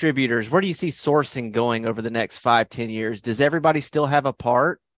sourcing going over the next 5-10 years? Does everybody still have a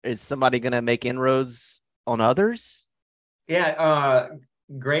part? Is somebody going to make inroads on others? Yeah,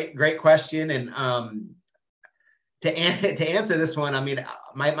 great question. And to answer this one, I mean,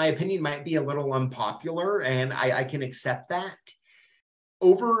 my opinion might be a little unpopular, and I can accept that.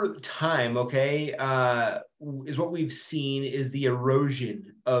 Over time, okay, is what we've seen is the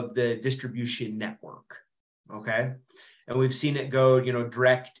erosion of the distribution network, okay? And we've seen it go,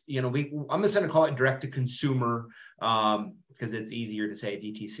 direct, I'm just going to call it direct to consumer, because it's easier to say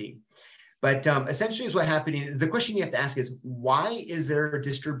DTC. But essentially is what happening. The question you have to ask is, why is there a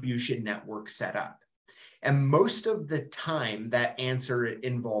distribution network set up? And most of the time that answer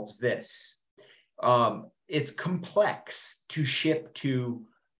involves this. It's complex to ship to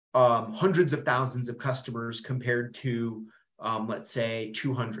hundreds of thousands of customers compared to, let's say,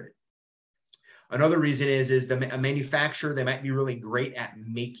 200. Another reason is a manufacturer, they might be really great at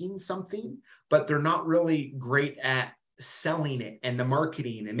making something, but they're not really great at selling it and the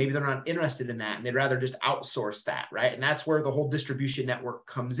marketing, and maybe they're not interested in that and they'd rather just outsource that, right? And that's where the whole distribution network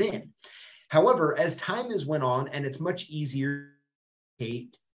comes in. However, as time has went on, and it's much easier to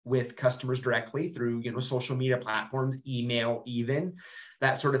communicate with customers directly through, social media platforms, email, even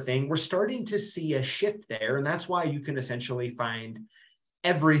that sort of thing, we're starting to see a shift there. And that's why you can essentially find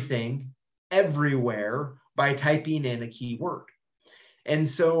everything everywhere by typing in a keyword. And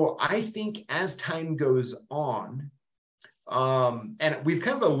so I think as time goes on, and we've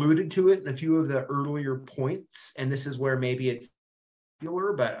kind of alluded to it in a few of the earlier points, and this is where maybe it's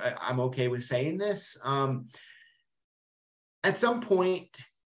popular, but I'm okay with saying this. At some point,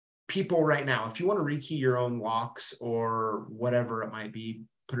 people right now, if you want to rekey your own locks or whatever it might be,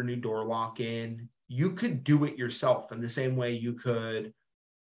 put a new door lock in, you could do it yourself in the same way you could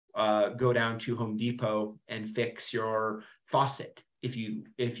go down to Home Depot and fix your faucet if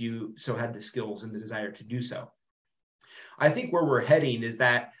you so had the skills and the desire to do so. I think where we're heading is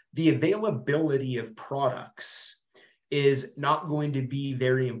that the availability of products is not going to be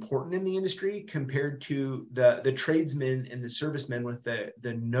very important in the industry compared to the tradesmen and the servicemen with the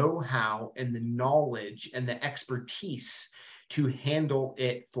know-how and the knowledge and the expertise to handle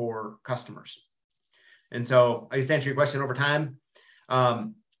it for customers. And so I guess to answer your question over time,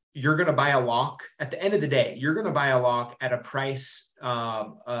 you're going to buy a lock. At the end of the day, you're going to buy a lock at a price,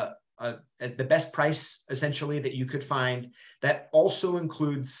 at the best price, essentially, that you could find. That also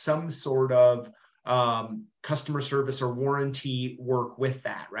includes some sort of customer service or warranty work with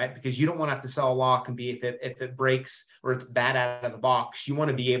that, right? Because you don't want to have to sell a lock and if it breaks or it's bad out of the box, you want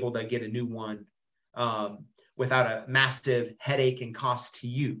to be able to get a new one without a massive headache and cost to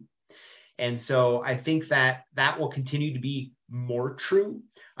you. And so I think that will continue to be more true.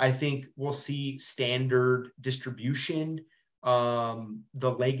 I think we'll see standard distribution,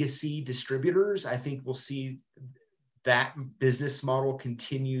 the legacy distributors. I think we'll see that business model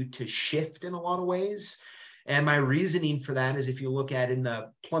continue to shift in a lot of ways. And my reasoning for that is, if you look at in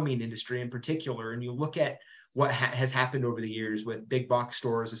the plumbing industry in particular, and you look at what has happened over the years with big box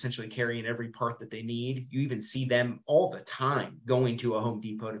stores essentially carrying every part that they need. You even see them all the time going to a Home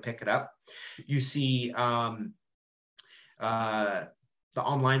Depot to pick it up. You see the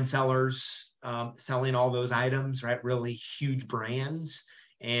online sellers selling all those items, right? Really huge brands.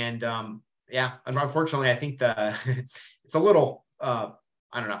 And unfortunately, I think it's a little, I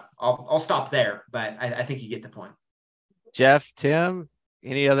don't know. I'll stop there, but I think you get the point. Jeff, Tim,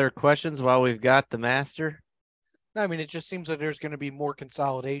 any other questions while we've got the master? No, I mean, it just seems like there's going to be more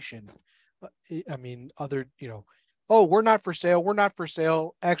consolidation. I mean, we're not for sale. We're not for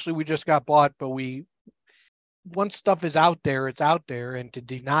sale. Actually, we just got bought, but once stuff is out there, it's out there. And to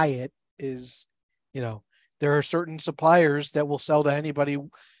deny it is, there are certain suppliers that will sell to anybody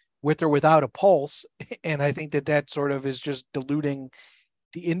with or without a pulse. And I think that sort of is just diluting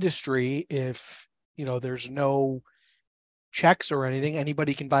the industry. If, there's no checks or anything,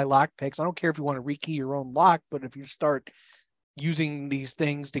 anybody can buy lock picks. I don't care if you want to rekey your own lock, but if you start using these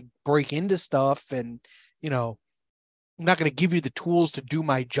things to break into stuff, and I'm not going to give you the tools to do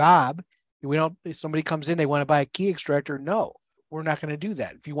my job. If somebody comes in, they want to buy a key extractor, no, we're not going to do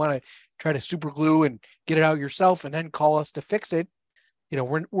that. If you want to try to super glue and get it out yourself and then call us to fix it,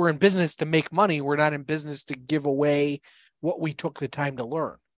 we're in business to make money. We're not in business to give away what we took the time to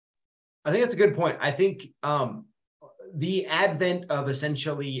learn. I think that's a good point. I think the advent of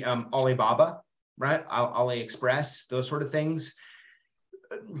essentially Alibaba, right? AliExpress, those sort of things.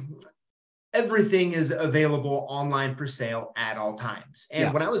 Everything is available online for sale at all times.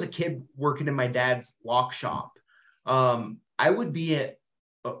 And when I was a kid working in my dad's lock shop, I would be at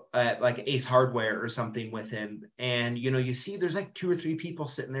like Ace Hardware or something with him. And, you see there's like 2 or 3 people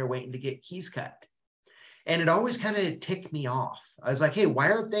sitting there waiting to get keys cut. And it always kind of ticked me off. I was like, hey, why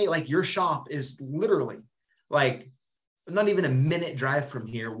aren't they, like, your shop is literally like not even a minute drive from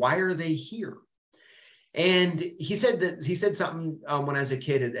here. Why are they here? And he said something when I was a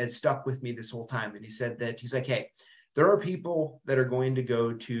kid, it stuck with me this whole time. And he said that he's like, hey, there are people that are going to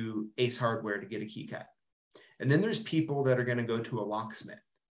go to Ace Hardware to get a key cut. And then there's people that are going to go to a locksmith.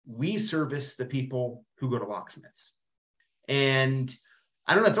 We service the people who go to locksmiths. And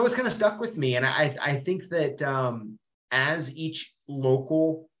I don't know, it's always kind of stuck with me. And I think that as each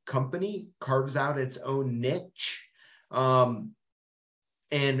local company carves out its own niche, and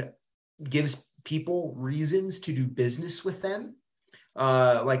gives people reasons to do business with them,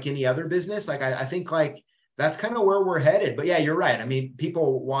 like any other business. Like I think like that's kind of where we're headed. But yeah, you're right. I mean,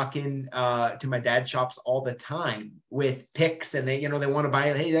 people walk in to my dad's shops all the time with picks, and they want to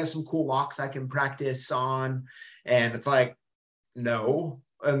buy, hey, there's some cool locks I can practice on. And it's like, no.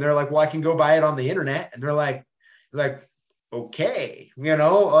 And they're like, well, I can go buy it on the internet. And they're like, okay,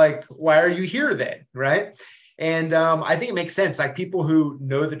 like, why are you here then? Right. And I think it makes sense. Like people who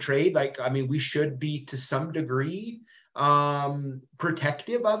know the trade, like, I mean, we should be to some degree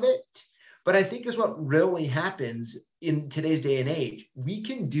protective of it. But I think is what really happens in today's day and age. You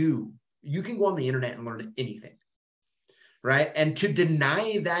can go on the internet and learn anything, right? And to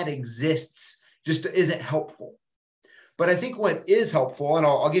deny that exists just isn't helpful. But I think what is helpful, and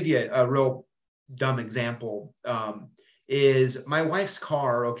I'll give you a real dumb example, is my wife's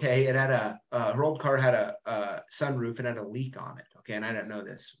car. Okay, it had her old car had a sunroof and had a leak on it. Okay, and I didn't know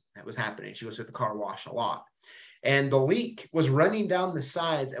this. That was happening. She goes to the car wash a lot. And the leak was running down the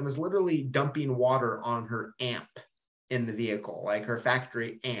sides and was literally dumping water on her amp in the vehicle, like her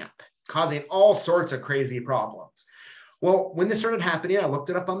factory amp, causing all sorts of crazy problems. Well, when this started happening, I looked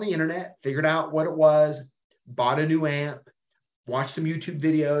it up on the internet, figured out what it was, bought a new amp, watched some YouTube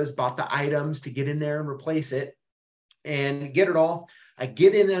videos, bought the items to get in there and replace it and get it all. I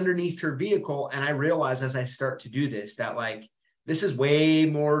get in underneath her vehicle and I realize as I start to do this, that like, this is way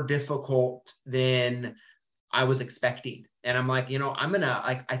more difficult than I was expecting. And I'm like,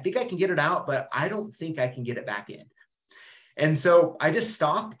 I think I can get it out, but I don't think I can get it back in. And so I just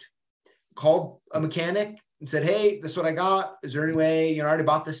stopped, called a mechanic and said, hey, this is what I got. Is there any way, I already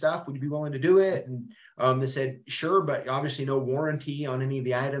bought this stuff. Would you be willing to do it? And they said, sure, but obviously no warranty on any of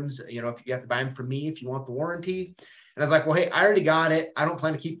the items. If you have to buy them from me, if you want the warranty. And I was like, well, hey, I already got it. I don't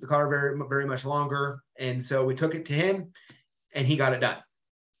plan to keep the car very, very much longer. And so we took it to him and he got it done.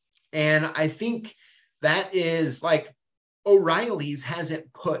 And I think that is like O'Reilly's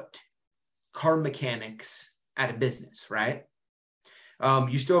hasn't put car mechanics out of business, right?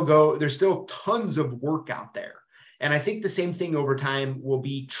 You still go, there's still tons of work out there. And I think the same thing over time will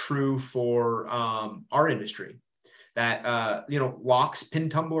be true for our industry, that, locks, pin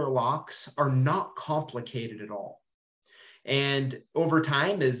tumbler locks are not complicated at all. And over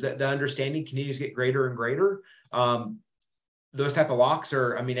time, as the understanding continues to get greater and greater, those type of locks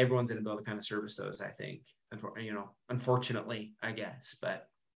are, I mean, everyone's going to be able to kind of service those, I think, unfortunately, I guess. But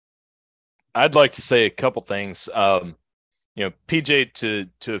I'd like to say a couple things. PJ,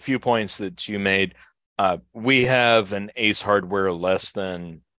 to a few points that you made, we have an Ace Hardware less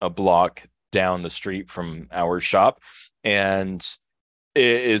than a block down the street from our shop. And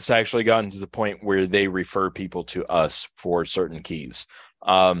it's actually gotten to the point where they refer people to us for certain keys.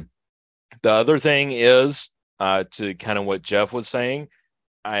 The other thing is, to kind of what Jeff was saying,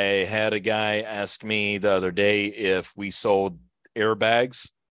 I had a guy ask me the other day if we sold airbags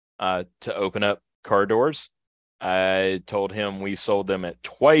to open up car doors. I told him we sold them at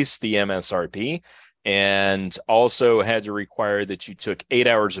twice the MSRP and also had to require that you took 8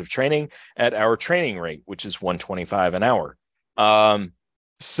 hours of training at our training rate, which is $125 an hour.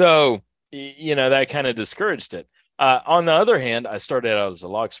 So, that kind of discouraged it. On the other hand, I started out as a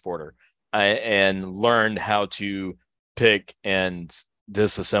log sporter and learned how to pick and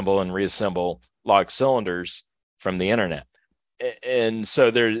disassemble and reassemble log cylinders from the internet. And so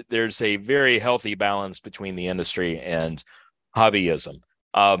there's a very healthy balance between the industry and hobbyism.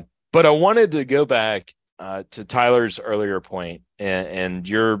 But I wanted to go back to Tyler's earlier point and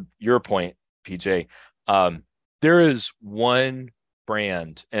your point, PJ. There is one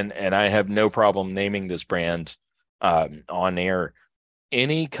brand, and I have no problem naming this brand on air.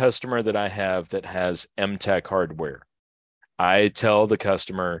 Any customer that I have that has MTech hardware, I tell the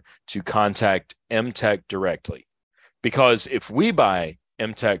customer to contact MTech directly, because if we buy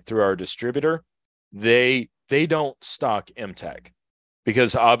MTech through our distributor, they don't stock MTech,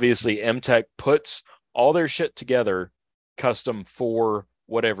 because obviously MTech puts all their shit together custom for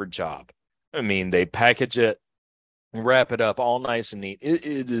whatever job. I mean, they package it, wrap it up all nice and neat.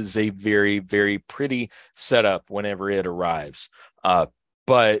 It is a very, very pretty setup whenever it arrives.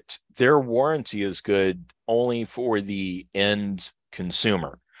 But their warranty is good only for the end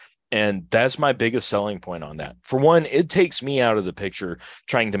consumer. And that's my biggest selling point on that. For one, it takes me out of the picture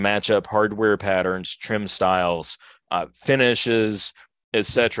trying to match up hardware patterns, trim styles, finishes, et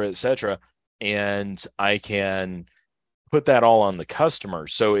cetera, and I can put that all on the customer.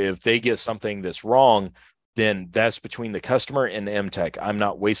 So if they get something that's wrong, then that's between the customer and MTech. I'm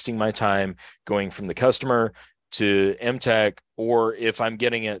not wasting my time going from the customer to MTech, or if I'm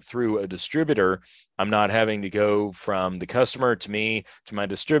getting it through a distributor, I'm not having to go from the customer to me to my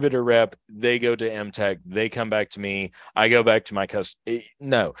distributor rep. They go to MTech, they come back to me, I go back to my customer.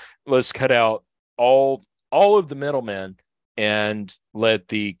 No, let's cut out all of the middlemen and let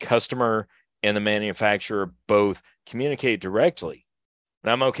the customer and the manufacturer both communicate directly.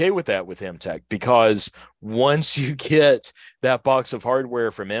 And I'm okay with that with MTech, because once you get that box of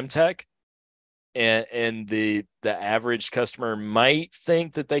hardware from MTech, and the average customer might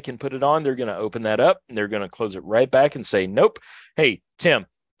think that they can put it on, they're going to open that up and they're going to close it right back and say, nope, hey, Tim,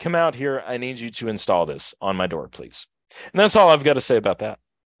 come out here. I need you to install this on my door, please. And that's all I've got to say about that.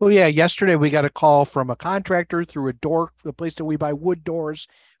 Well, yeah, yesterday we got a call from a contractor through the place that we buy wood doors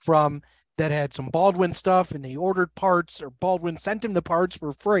from, that had some Baldwin stuff, and they ordered parts, or Baldwin sent him the parts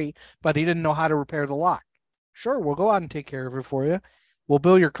for free, but he didn't know how to repair the lock. Sure, we'll go out and take care of it for you. We'll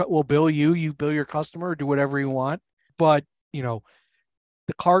bill you, you bill your customer, do whatever you want. But, the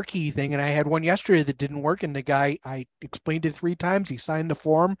car key thing, and I had one yesterday that didn't work, and the guy, I explained it 3 times, he signed the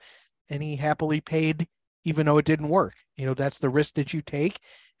form, and he happily paid even though it didn't work. That's the risk that you take.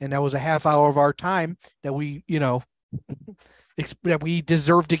 And that was a half hour of our time that we, that we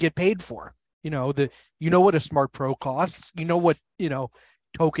deserve to get paid for. What a Smart Pro costs, what,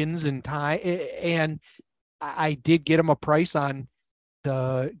 tokens and time. And I did get him a price on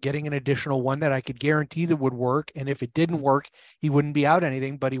getting an additional one that I could guarantee that would work. And if it didn't work, he wouldn't be out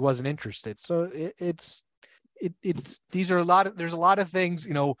anything, but he wasn't interested. So there's a lot of things,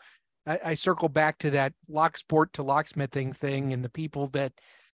 I circle back to that locksport to locksmithing thing, and the people that,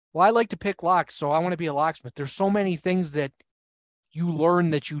 I like to pick locks, so I want to be a locksmith. There's so many things that you learn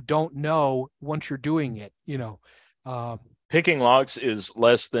that you don't know once you're doing it, Picking locks is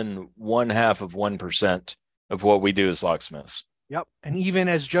less than 0.5% of what we do as locksmiths. Yep. And even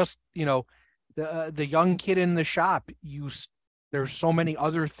as just, the young kid in the shop, there's so many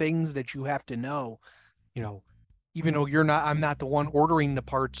other things that you have to know, even though I'm not the one ordering the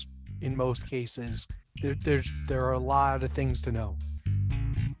parts in most cases. There are a lot of things to know.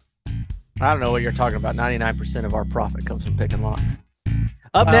 I don't know what you're talking about. 99% of our profit comes from picking locks.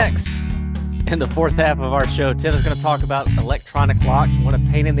 Up next, in the 4th half of our show, Tim is going to talk about electronic locks and what a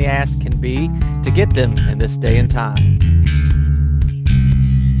pain in the ass can be to get them in this day and time.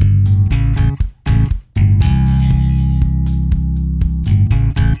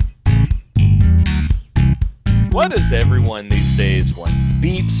 What does everyone these days want?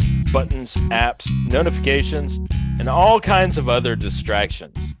 Beeps, buttons, apps, notifications, and all kinds of other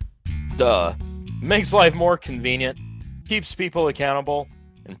distractions. Duh. Makes life more convenient, keeps people accountable,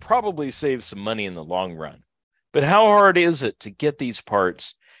 and probably saves some money in the long run. But how hard is it to get these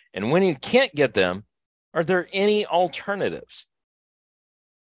parts? And when you can't get them, are there any alternatives?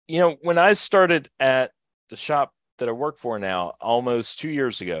 When I started at the shop that I work for now, almost 2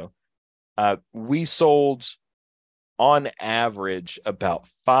 years ago, we sold on average about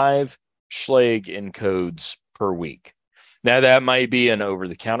 5 Schlage encodes per week. Now that might be an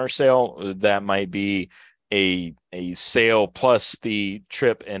over-the-counter sale. That might be a sale plus the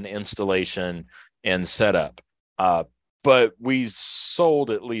trip and installation and setup. But we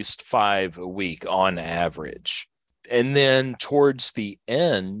sold at least 5 a week on average. And then towards the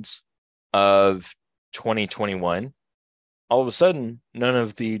end of 2021, all of a sudden, none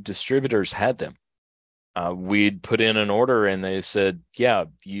of the distributors had them. We'd put in an order and they said, yeah,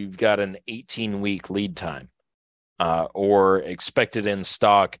 you've got an 18-week lead time, or expected in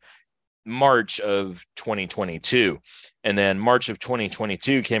stock March of 2022. And then March of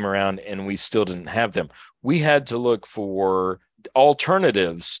 2022 came around and we still didn't have them. We had to look for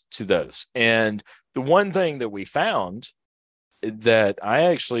alternatives to those. And the one thing that we found that I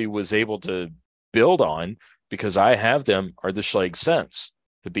actually was able to build on, because I have them, are the Schlage Sense,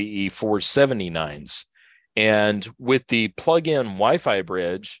 the BE 479s. And with the plug-in Wi-Fi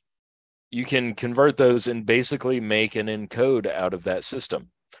bridge, you can convert those and basically make an encode out of that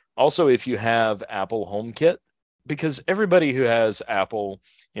system. Also, if you have Apple HomeKit, because everybody who has Apple,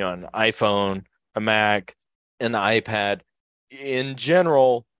 an iPhone, a Mac, an iPad, in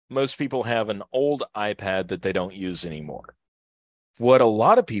general, most people have an old iPad that they don't use anymore. What a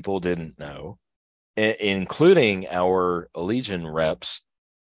lot of people didn't know, including our Allegiant reps,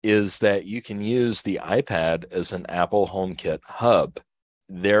 is that you can use the iPad as an Apple HomeKit hub.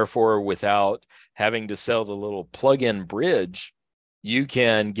 Therefore, without having to sell the little plug-in bridge, you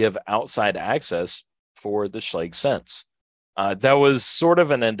can give outside access for the Schlage Sense. That was sort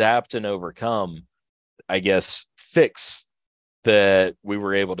of an adapt and overcome, I guess, fix that we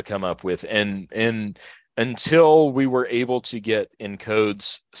were able to come up with. And until we were able to get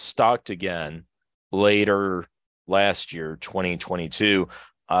encodes stocked again later last year, 2022,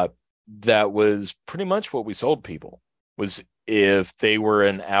 that was pretty much what we sold people. Was if they were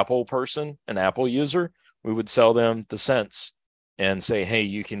an Apple person, an Apple user, we would sell them the Sense and say, hey,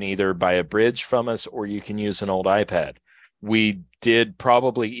 you can either buy a bridge from us or you can use an old iPad. We did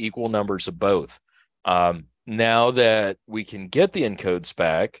probably equal numbers of both. Now that we can get the encodes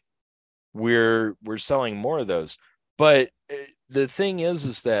back, we're selling more of those. But the thing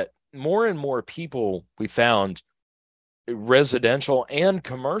is that more and more people, we found, residential and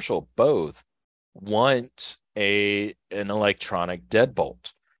commercial both, want an electronic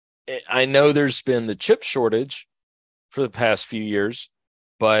deadbolt. I know there's been the chip shortage for the past few years,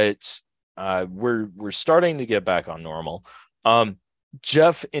 but we're starting to get back on normal.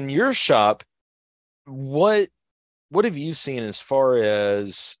 Jeff, in your shop, what have you seen as far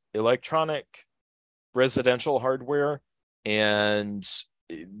as electronic residential hardware and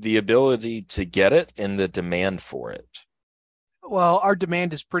the ability to get it and the demand for it? Well, our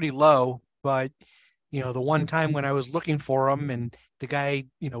demand is pretty low, but the one time when I was looking for them and the guy,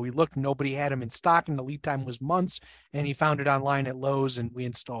 we looked, nobody had them in stock and the lead time was months, and he found it online at Lowe's and we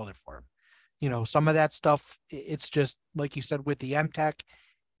installed it for him. Some of that stuff, it's just like you said with the MTech,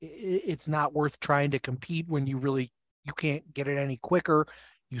 it's not worth trying to compete when you can't get it any quicker.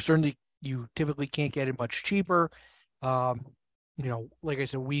 You typically can't get it much cheaper. Like I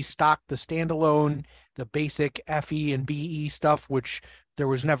said, we stocked the standalone, the basic FE and BE stuff, which there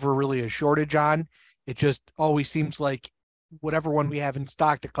was never really a shortage on. It just always seems like whatever one we have in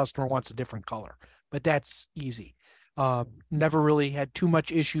stock, the customer wants a different color, but that's easy. Never really had too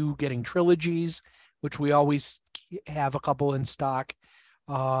much issue getting trilogies, which we always have a couple in stock.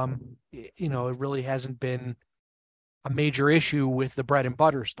 It really hasn't been a major issue with the bread and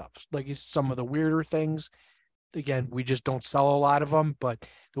butter stuff. Like some of the weirder things, again, we just don't sell a lot of them, but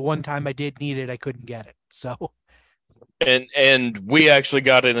the one time I did need it, I couldn't get it. So, and we actually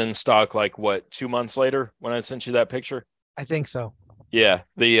got it in stock, like 2 months later when I sent you that picture? I think so. Yeah.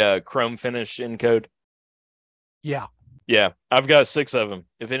 The chrome finish encode. Yeah. Yeah. I've got 6 of them.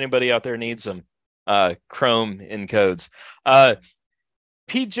 If anybody out there needs them, chrome encodes.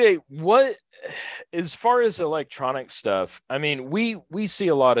 PJ, what, as far as electronic stuff, I mean, we see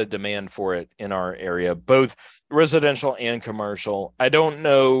a lot of demand for it in our area, both residential and commercial. I don't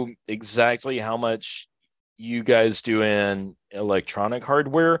know exactly how much you guys do in electronic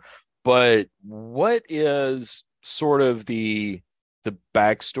hardware, but what is sort of the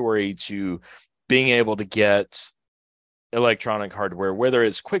backstory to being able to get electronic hardware, whether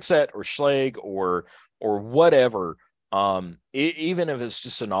it's Kwikset or Schlage or whatever, even if it's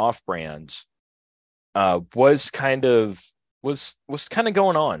just an off-brand, was kind of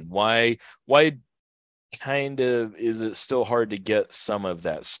going on? Why kind of is it still hard to get some of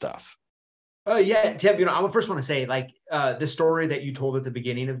that stuff? Yeah, Tim, I first want to say, like, the story that you told at the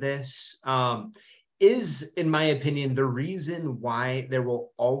beginning of this is, in my opinion, the reason why there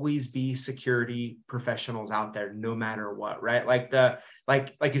will always be security professionals out there, no matter what, right? Like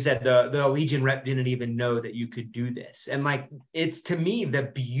you said, the Legion rep didn't even know that you could do this. And like, it's, to me,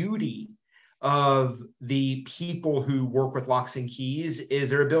 the beauty of the people who work with locks and keys is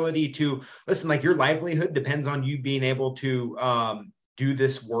their ability to listen, like, your livelihood depends on you being able to do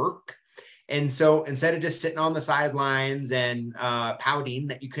this work. And so instead of just sitting on the sidelines and pouting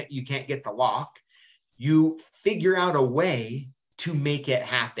that you can't get the lock, you figure out a way to make it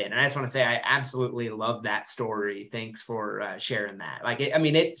happen. And I just want to say, I absolutely love that story. Thanks for sharing that. Like,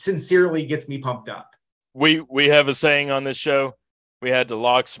 it sincerely gets me pumped up. We have a saying on this show: we had to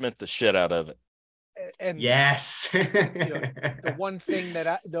locksmith the shit out of it. And yes, the one thing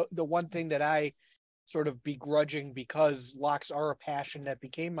that I sort of begrudging, because locks are a passion that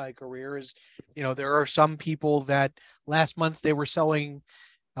became my career, is there are some people that last month they were selling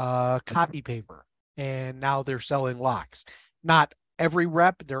copy paper and now they're selling locks. Not every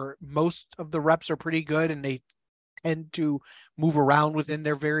rep. Most of the reps are pretty good and they tend to move around within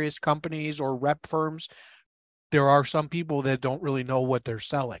their various companies or rep firms. There are some people that don't really know what they're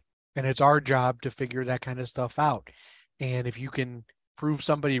selling, and it's our job to figure that kind of stuff out. And if you can prove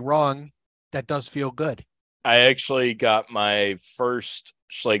somebody wrong, that does feel good. I actually got my first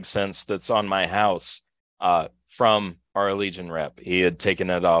Schlage Sense that's on my house from our Legion rep. He had taken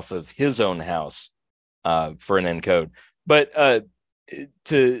it off of his own house for an encode. But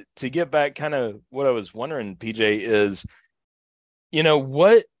to get back, kind of what I was wondering, PJ, is,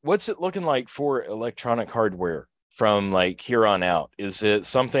 what's it looking like for electronic hardware from like here on out? Is it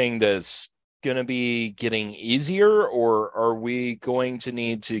something that's going to be getting easier, or are we going to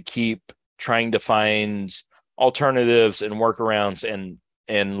need to keep trying to find alternatives and workarounds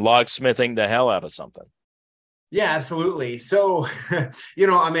and locksmithing the hell out of something? Yeah, absolutely. So, you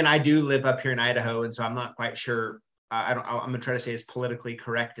know, I mean, I do live up here in Idaho, and so I'm not quite sure. I don't. I'm gonna try to say as politically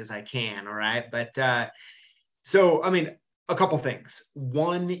correct as I can. All right, but so I mean, a couple things.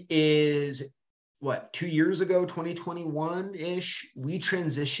 One is what 2 years ago, 2021 ish, we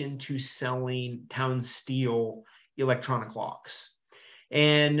transitioned to selling Town Steel electronic locks.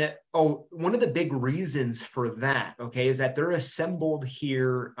 And one of the big reasons for that, okay, is that they're assembled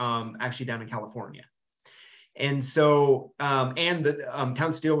here, actually down in California. And so, and the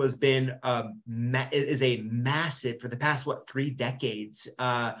Town Steel has been is a massive for the past 3 decades,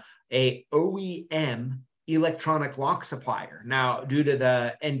 a OEM electronic lock supplier. Now, due to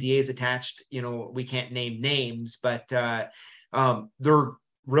the NDAs attached, you know, we can't name names, but they're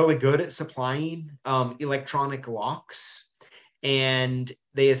really good at supplying electronic locks, and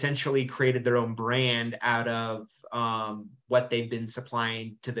they essentially created their own brand out of what they've been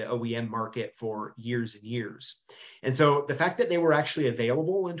supplying to the OEM market for years and years. And so the fact that they were actually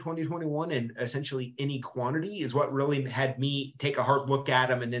available in 2021 in essentially any quantity is what really had me take a hard look at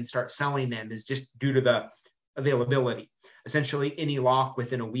them and then start selling them, is just due to the availability. Essentially any lock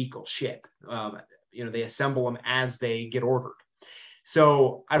within a week will ship. You know, they assemble them as they get ordered.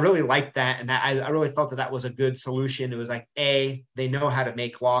 So I really liked that. And I really felt that that was a good solution. It was like, A, they know how to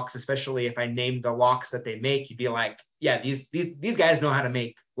make locks, especially if I named the locks that they make, you'd be like, yeah, these guys know how to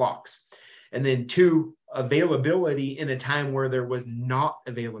make locks. And then two, availability in a time where there was not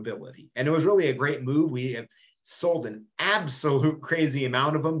availability. And it was really a great move. We have sold an absolute crazy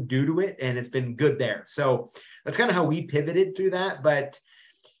amount of them due to it, and it's been good there. So that's kind of how we pivoted through that. But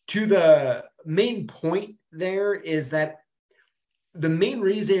to the main point there is that the main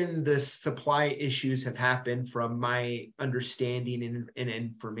reason the supply issues have happened, from my understanding and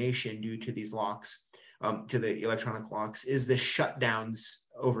information, due to these locks, to the electronic locks, is the shutdowns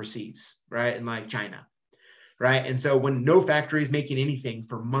overseas, right? In like China, right? And so when no factory is making anything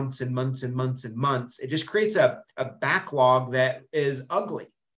for months and months and months and months, it just creates a backlog that is ugly.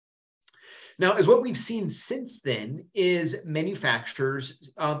 Now, as what we've seen since then is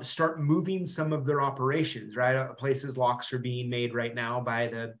manufacturers start moving some of their operations, right? Places locks are being made right now by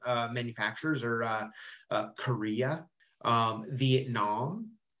the manufacturers are Korea, Vietnam,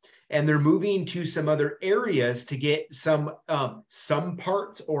 and they're moving to some other areas to get some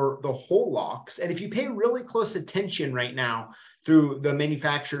parts or the whole locks. And if you pay really close attention right now through the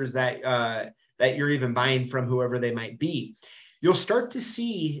manufacturers that that you're even buying from, whoever they might be, you'll start to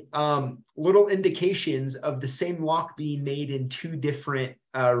see little indications of the same lock being made in two different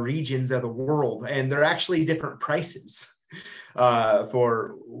regions of the world. And they're actually different prices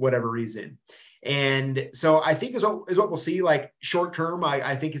for whatever reason. And so I think is what we'll see. Like short term,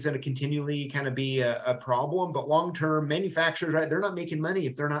 I think it's going to continually kind of be a problem. But long term, manufacturers, right, they're not making money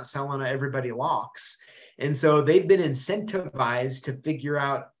if they're not selling everybody locks. And so they've been incentivized to figure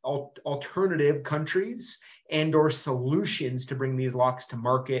out alternative countries and or solutions to bring these locks to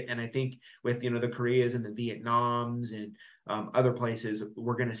market. And I think with, you know, the Koreas and the Vietnams and other places,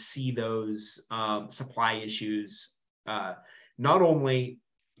 we're going to see those supply issues not only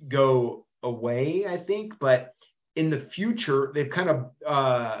go away, I think, but in the future, they've kind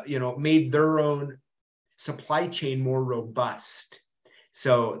of, you know, made their own supply chain more robust.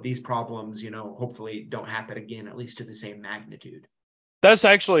 So these problems, you know, hopefully don't happen again, at least to the same magnitude. That's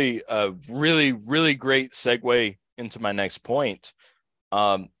actually a really, really great segue into my next point,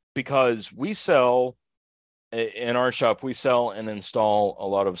 because we sell in our shop, we sell and install a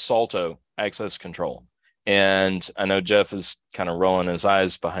lot of Salto access control. And I know Jeff is kind of rolling his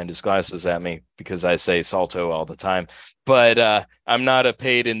eyes behind his glasses at me because I say Salto all the time, but I'm not a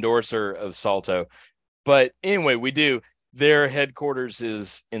paid endorser of Salto. But anyway, we do. Their headquarters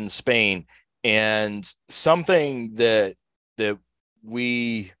is in Spain, and something that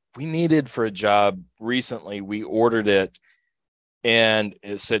we needed for a job recently, we ordered it and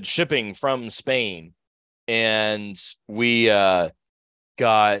it said shipping from Spain, and we got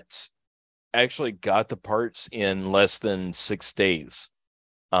the parts in less than 6 days.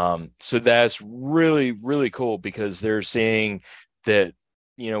 So that's really, really cool because they're seeing that,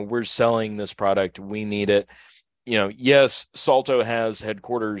 you know, we're selling this product, we need it. You know, yes, Salto has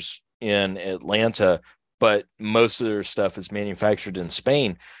headquarters in Atlanta, but most of their stuff is manufactured in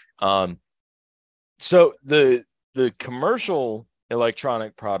Spain. So the commercial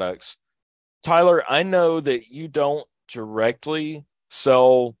electronic products, Tyler, I know that you don't directly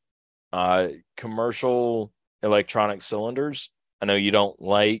sell commercial electronic cylinders. I know you don't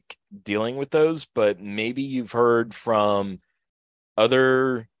like dealing with those, but maybe you've heard from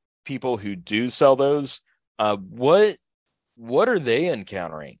other people who do sell those. What are they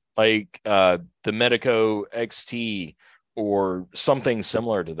encountering like the Medico XT or something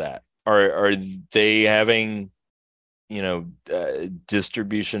similar to that? Are they having,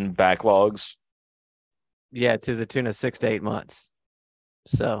 distribution backlogs? Yeah, to the tune of 6 to 8 months.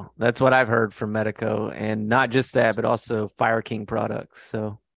 So that's what I've heard from Medico, and not just that, but also Fire King products.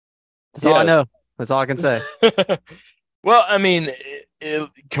 So that's all I know. That's all I can say. Well, I mean,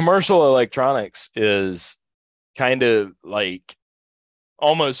 commercial electronics is kind of like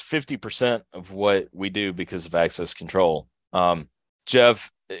almost 50% of what we do because of access control.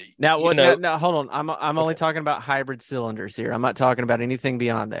 Jeff, Now, now, hold on. I'm only talking about hybrid cylinders here. I'm not talking about anything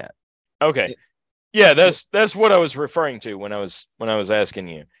beyond that. Okay. Yeah, that's what I was referring to when I was asking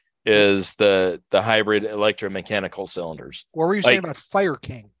you, is the hybrid electromechanical cylinders. What were you saying about Fire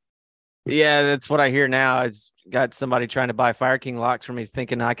King? Yeah, that's what I hear now. I got somebody trying to buy Fire King locks from me,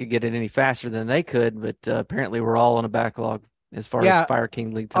 thinking I could get it any faster than they could, but apparently we're all on a backlog as far as Fire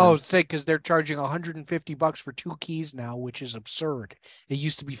King lead time. Oh, say, because they're charging $150 for 2 keys now, which is absurd. It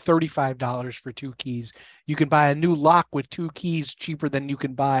used to be $35 for 2 keys. You can buy a new lock with 2 keys cheaper than you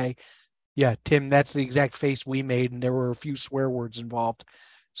can buy. Yeah, Tim, that's the exact face we made, and there were a few swear words involved.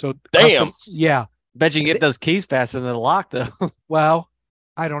 So, damn. Yeah. Bet you can get those keys faster than the lock, though. Well,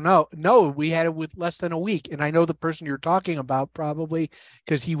 I don't know. No, we had it with less than a week. And I know the person you're talking about probably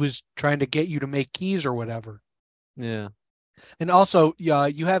because he was trying to get you to make keys or whatever. Yeah. And also,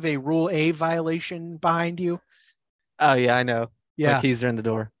 you have a Rule A violation behind you. Oh, yeah, I know. Yeah. My keys are in the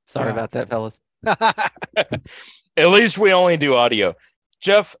door. Sorry about that, fellas. At least we only do audio.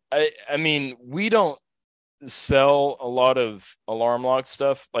 Jeff, I mean, we don't sell a lot of alarm lock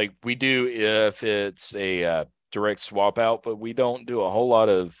stuff. Like we do if it's a direct swap out, but we don't do a whole lot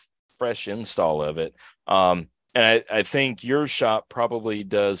of fresh install of it. And I think your shop probably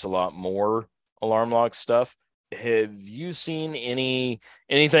does a lot more alarm lock stuff. Have you seen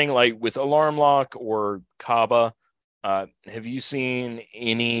anything like with alarm lock or Kaba? Have you seen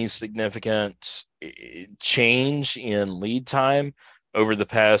any significant change in lead time over the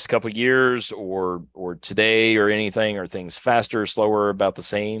past couple of years or today or anything? Are things faster, slower, about the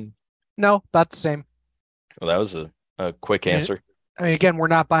same? No, about the same. Well, that was a quick answer. I mean, again, we're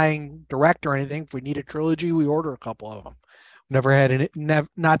not buying direct or anything. If we need a trilogy, we order a couple of them. Never had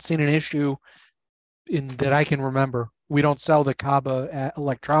not seen an issue that I can remember. We don't sell the Kaba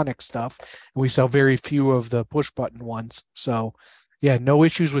electronic stuff. We sell very few of the push button ones. So yeah, no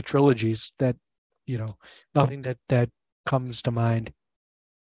issues with trilogies that, nothing that comes to mind.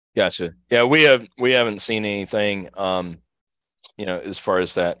 Gotcha. Yeah, we haven't seen anything as far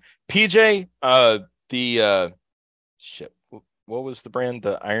as that. PJ, the shit, what was the brand?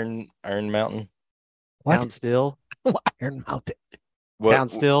 The Iron Mountain? What? Town Steel. Iron Mountain. Town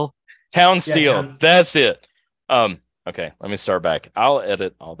Steel. Town Steel. That's it. Okay, let me start back. I'll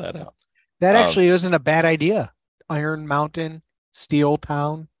edit all that out. That actually isn't a bad idea. Iron Mountain, Steel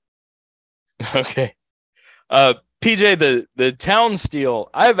Town. Okay. PJ, the Town Steel,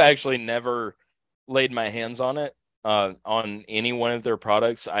 I've actually never laid my hands on it, on any one of their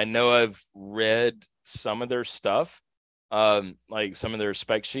products. I know I've read some of their stuff, like some of their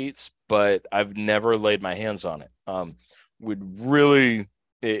spec sheets, but I've never laid my hands on it. Would really,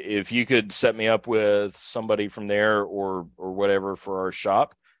 if you could set me up with somebody from there or whatever for our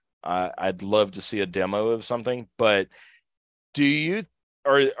shop, I'd love to see a demo of something. But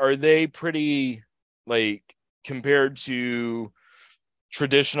are they pretty, like, compared to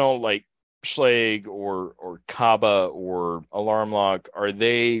traditional like Schlage or Kaba or Alarm Lock, are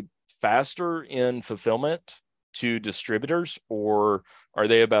they faster in fulfillment to distributors, or are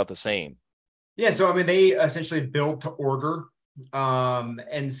they about the same? Yeah, so I mean, they essentially build to order.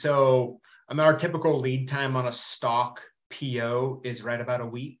 And so I mean, our typical lead time on a stock PO is right about a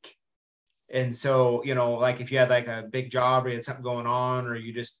week. And so, like if you had like a big job or you had something going on, or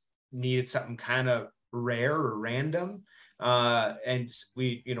you just needed something kind of rare or random, and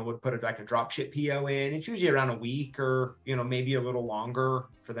we would put like a drop ship PO in. It's usually around a week or maybe a little longer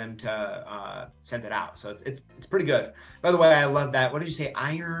for them to send it out. So it's pretty good. By the way, I love that. What did you say,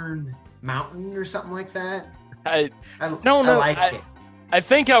 Iron Mountain or something like that? I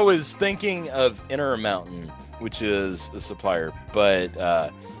think I was thinking of Intermountain, which is a supplier, but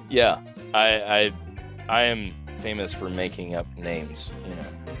yeah, I am famous for making up names.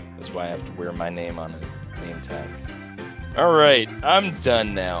 That's why I have to wear my name on a name tag. All right, I'm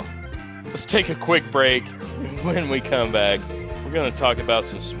done now. Let's take a quick break. When we come back, we're going to talk about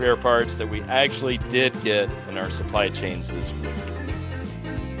some spare parts that we actually did get in our supply chains this week.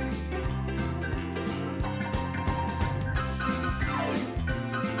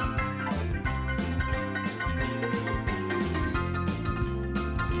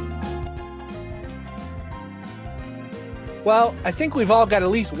 Well, I think we've all got at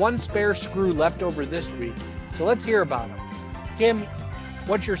least one spare screw left over this week, so let's hear about them. Tim,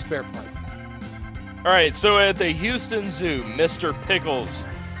 what's your spare part? All right, so at the Houston Zoo, Mr. Pickles,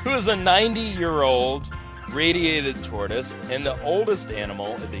 who is a 90-year-old radiated tortoise and the oldest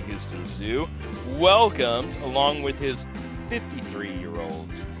animal at the Houston Zoo, welcomed, along with his 53-year-old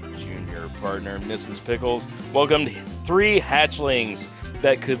junior partner, Mrs. Pickles, welcomed 3 hatchlings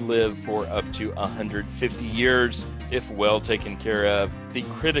that could live for up to 150 years if well taken care of. The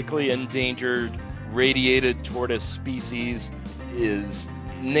critically endangered radiated tortoise species is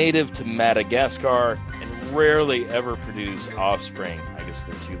native to Madagascar and rarely ever produce offspring. I guess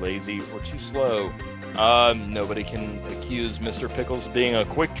they're too lazy or too slow. Nobody can accuse Mr. Pickles of being a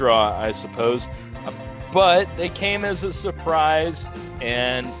quick draw, I suppose. But they came as a surprise,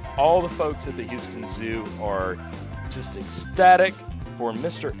 and all the folks at the Houston Zoo are just ecstatic for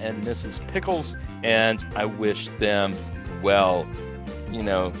Mr. and Mrs. Pickles, and I wish them well. You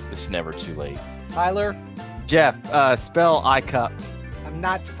know, it's never too late. Tyler? Jeff, spell ICUP. I'm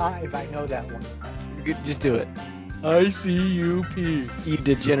not 5. I know that one. Just do it. ICUP. You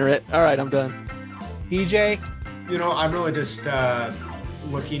degenerate. All right, I'm done. EJ? You know, I'm really just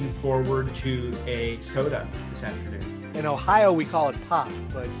looking forward to a soda this afternoon. In Ohio, we call it pop,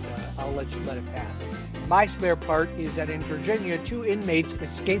 but I'll let it pass. My spare part is that in Virginia, 2 inmates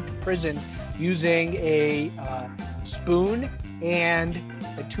escaped prison using a spoon and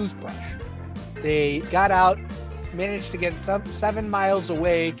a toothbrush. They got out, managed to get 7 miles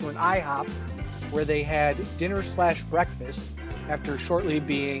away to an IHOP where they had dinner/breakfast after shortly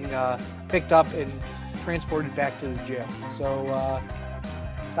being picked up and transported back to the jail. So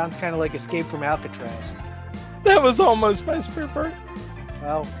sounds kind of like Escape from Alcatraz. That was almost my spare part.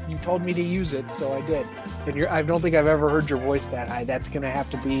 Well, you told me to use it, so I did. And I don't think I've ever heard your voice that high. That's going to have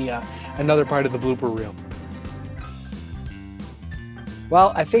to be another part of the blooper reel.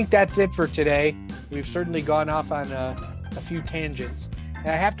 Well, I think that's it for today. We've certainly gone off on a few tangents. And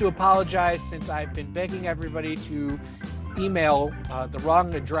I have to apologize since I've been begging everybody to email the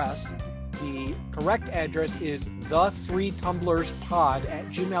wrong address. The correct address is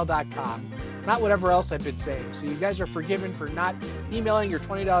the3tumblerspod@gmail.com, not whatever else I've been saying. So you guys are forgiven for not emailing your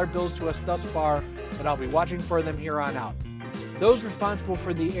 $20 bills to us thus far, but I'll be watching for them here on out. Those responsible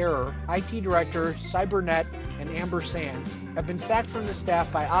for the error, IT Director, Cybernet, and Amber Sand, have been sacked from the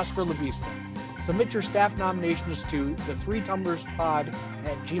staff by Oscar LaVista. Submit your staff nominations to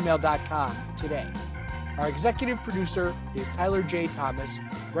the3tumblerspod@gmail.com today. Our executive producer is Tyler J. Thomas.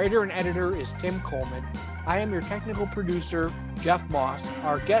 Writer and editor is Tim Coleman. I am your technical producer, Jeff Moss.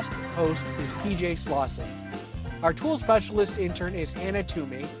 Our guest host is PJ Slauson. Our tool specialist intern is Hannah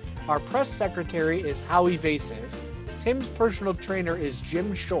Toomey. Our press secretary is Howie Vasiv. Tim's personal trainer is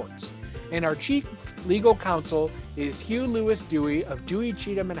Jim Shorts. And our chief legal counsel is Hugh Lewis Dewey of Dewey,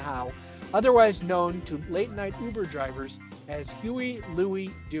 Cheatham, and Howe, otherwise known to late-night Uber drivers as Huey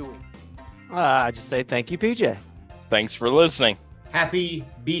Louie Dewey. I just say thank you, PJ. Thanks for listening. Happy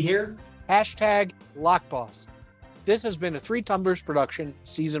be here. #LockBoss. This has been a 3 Tumblers production,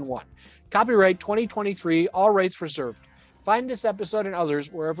 Season 1. Copyright 2023, all rights reserved. Find this episode and others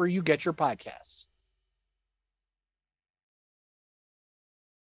wherever you get your podcasts.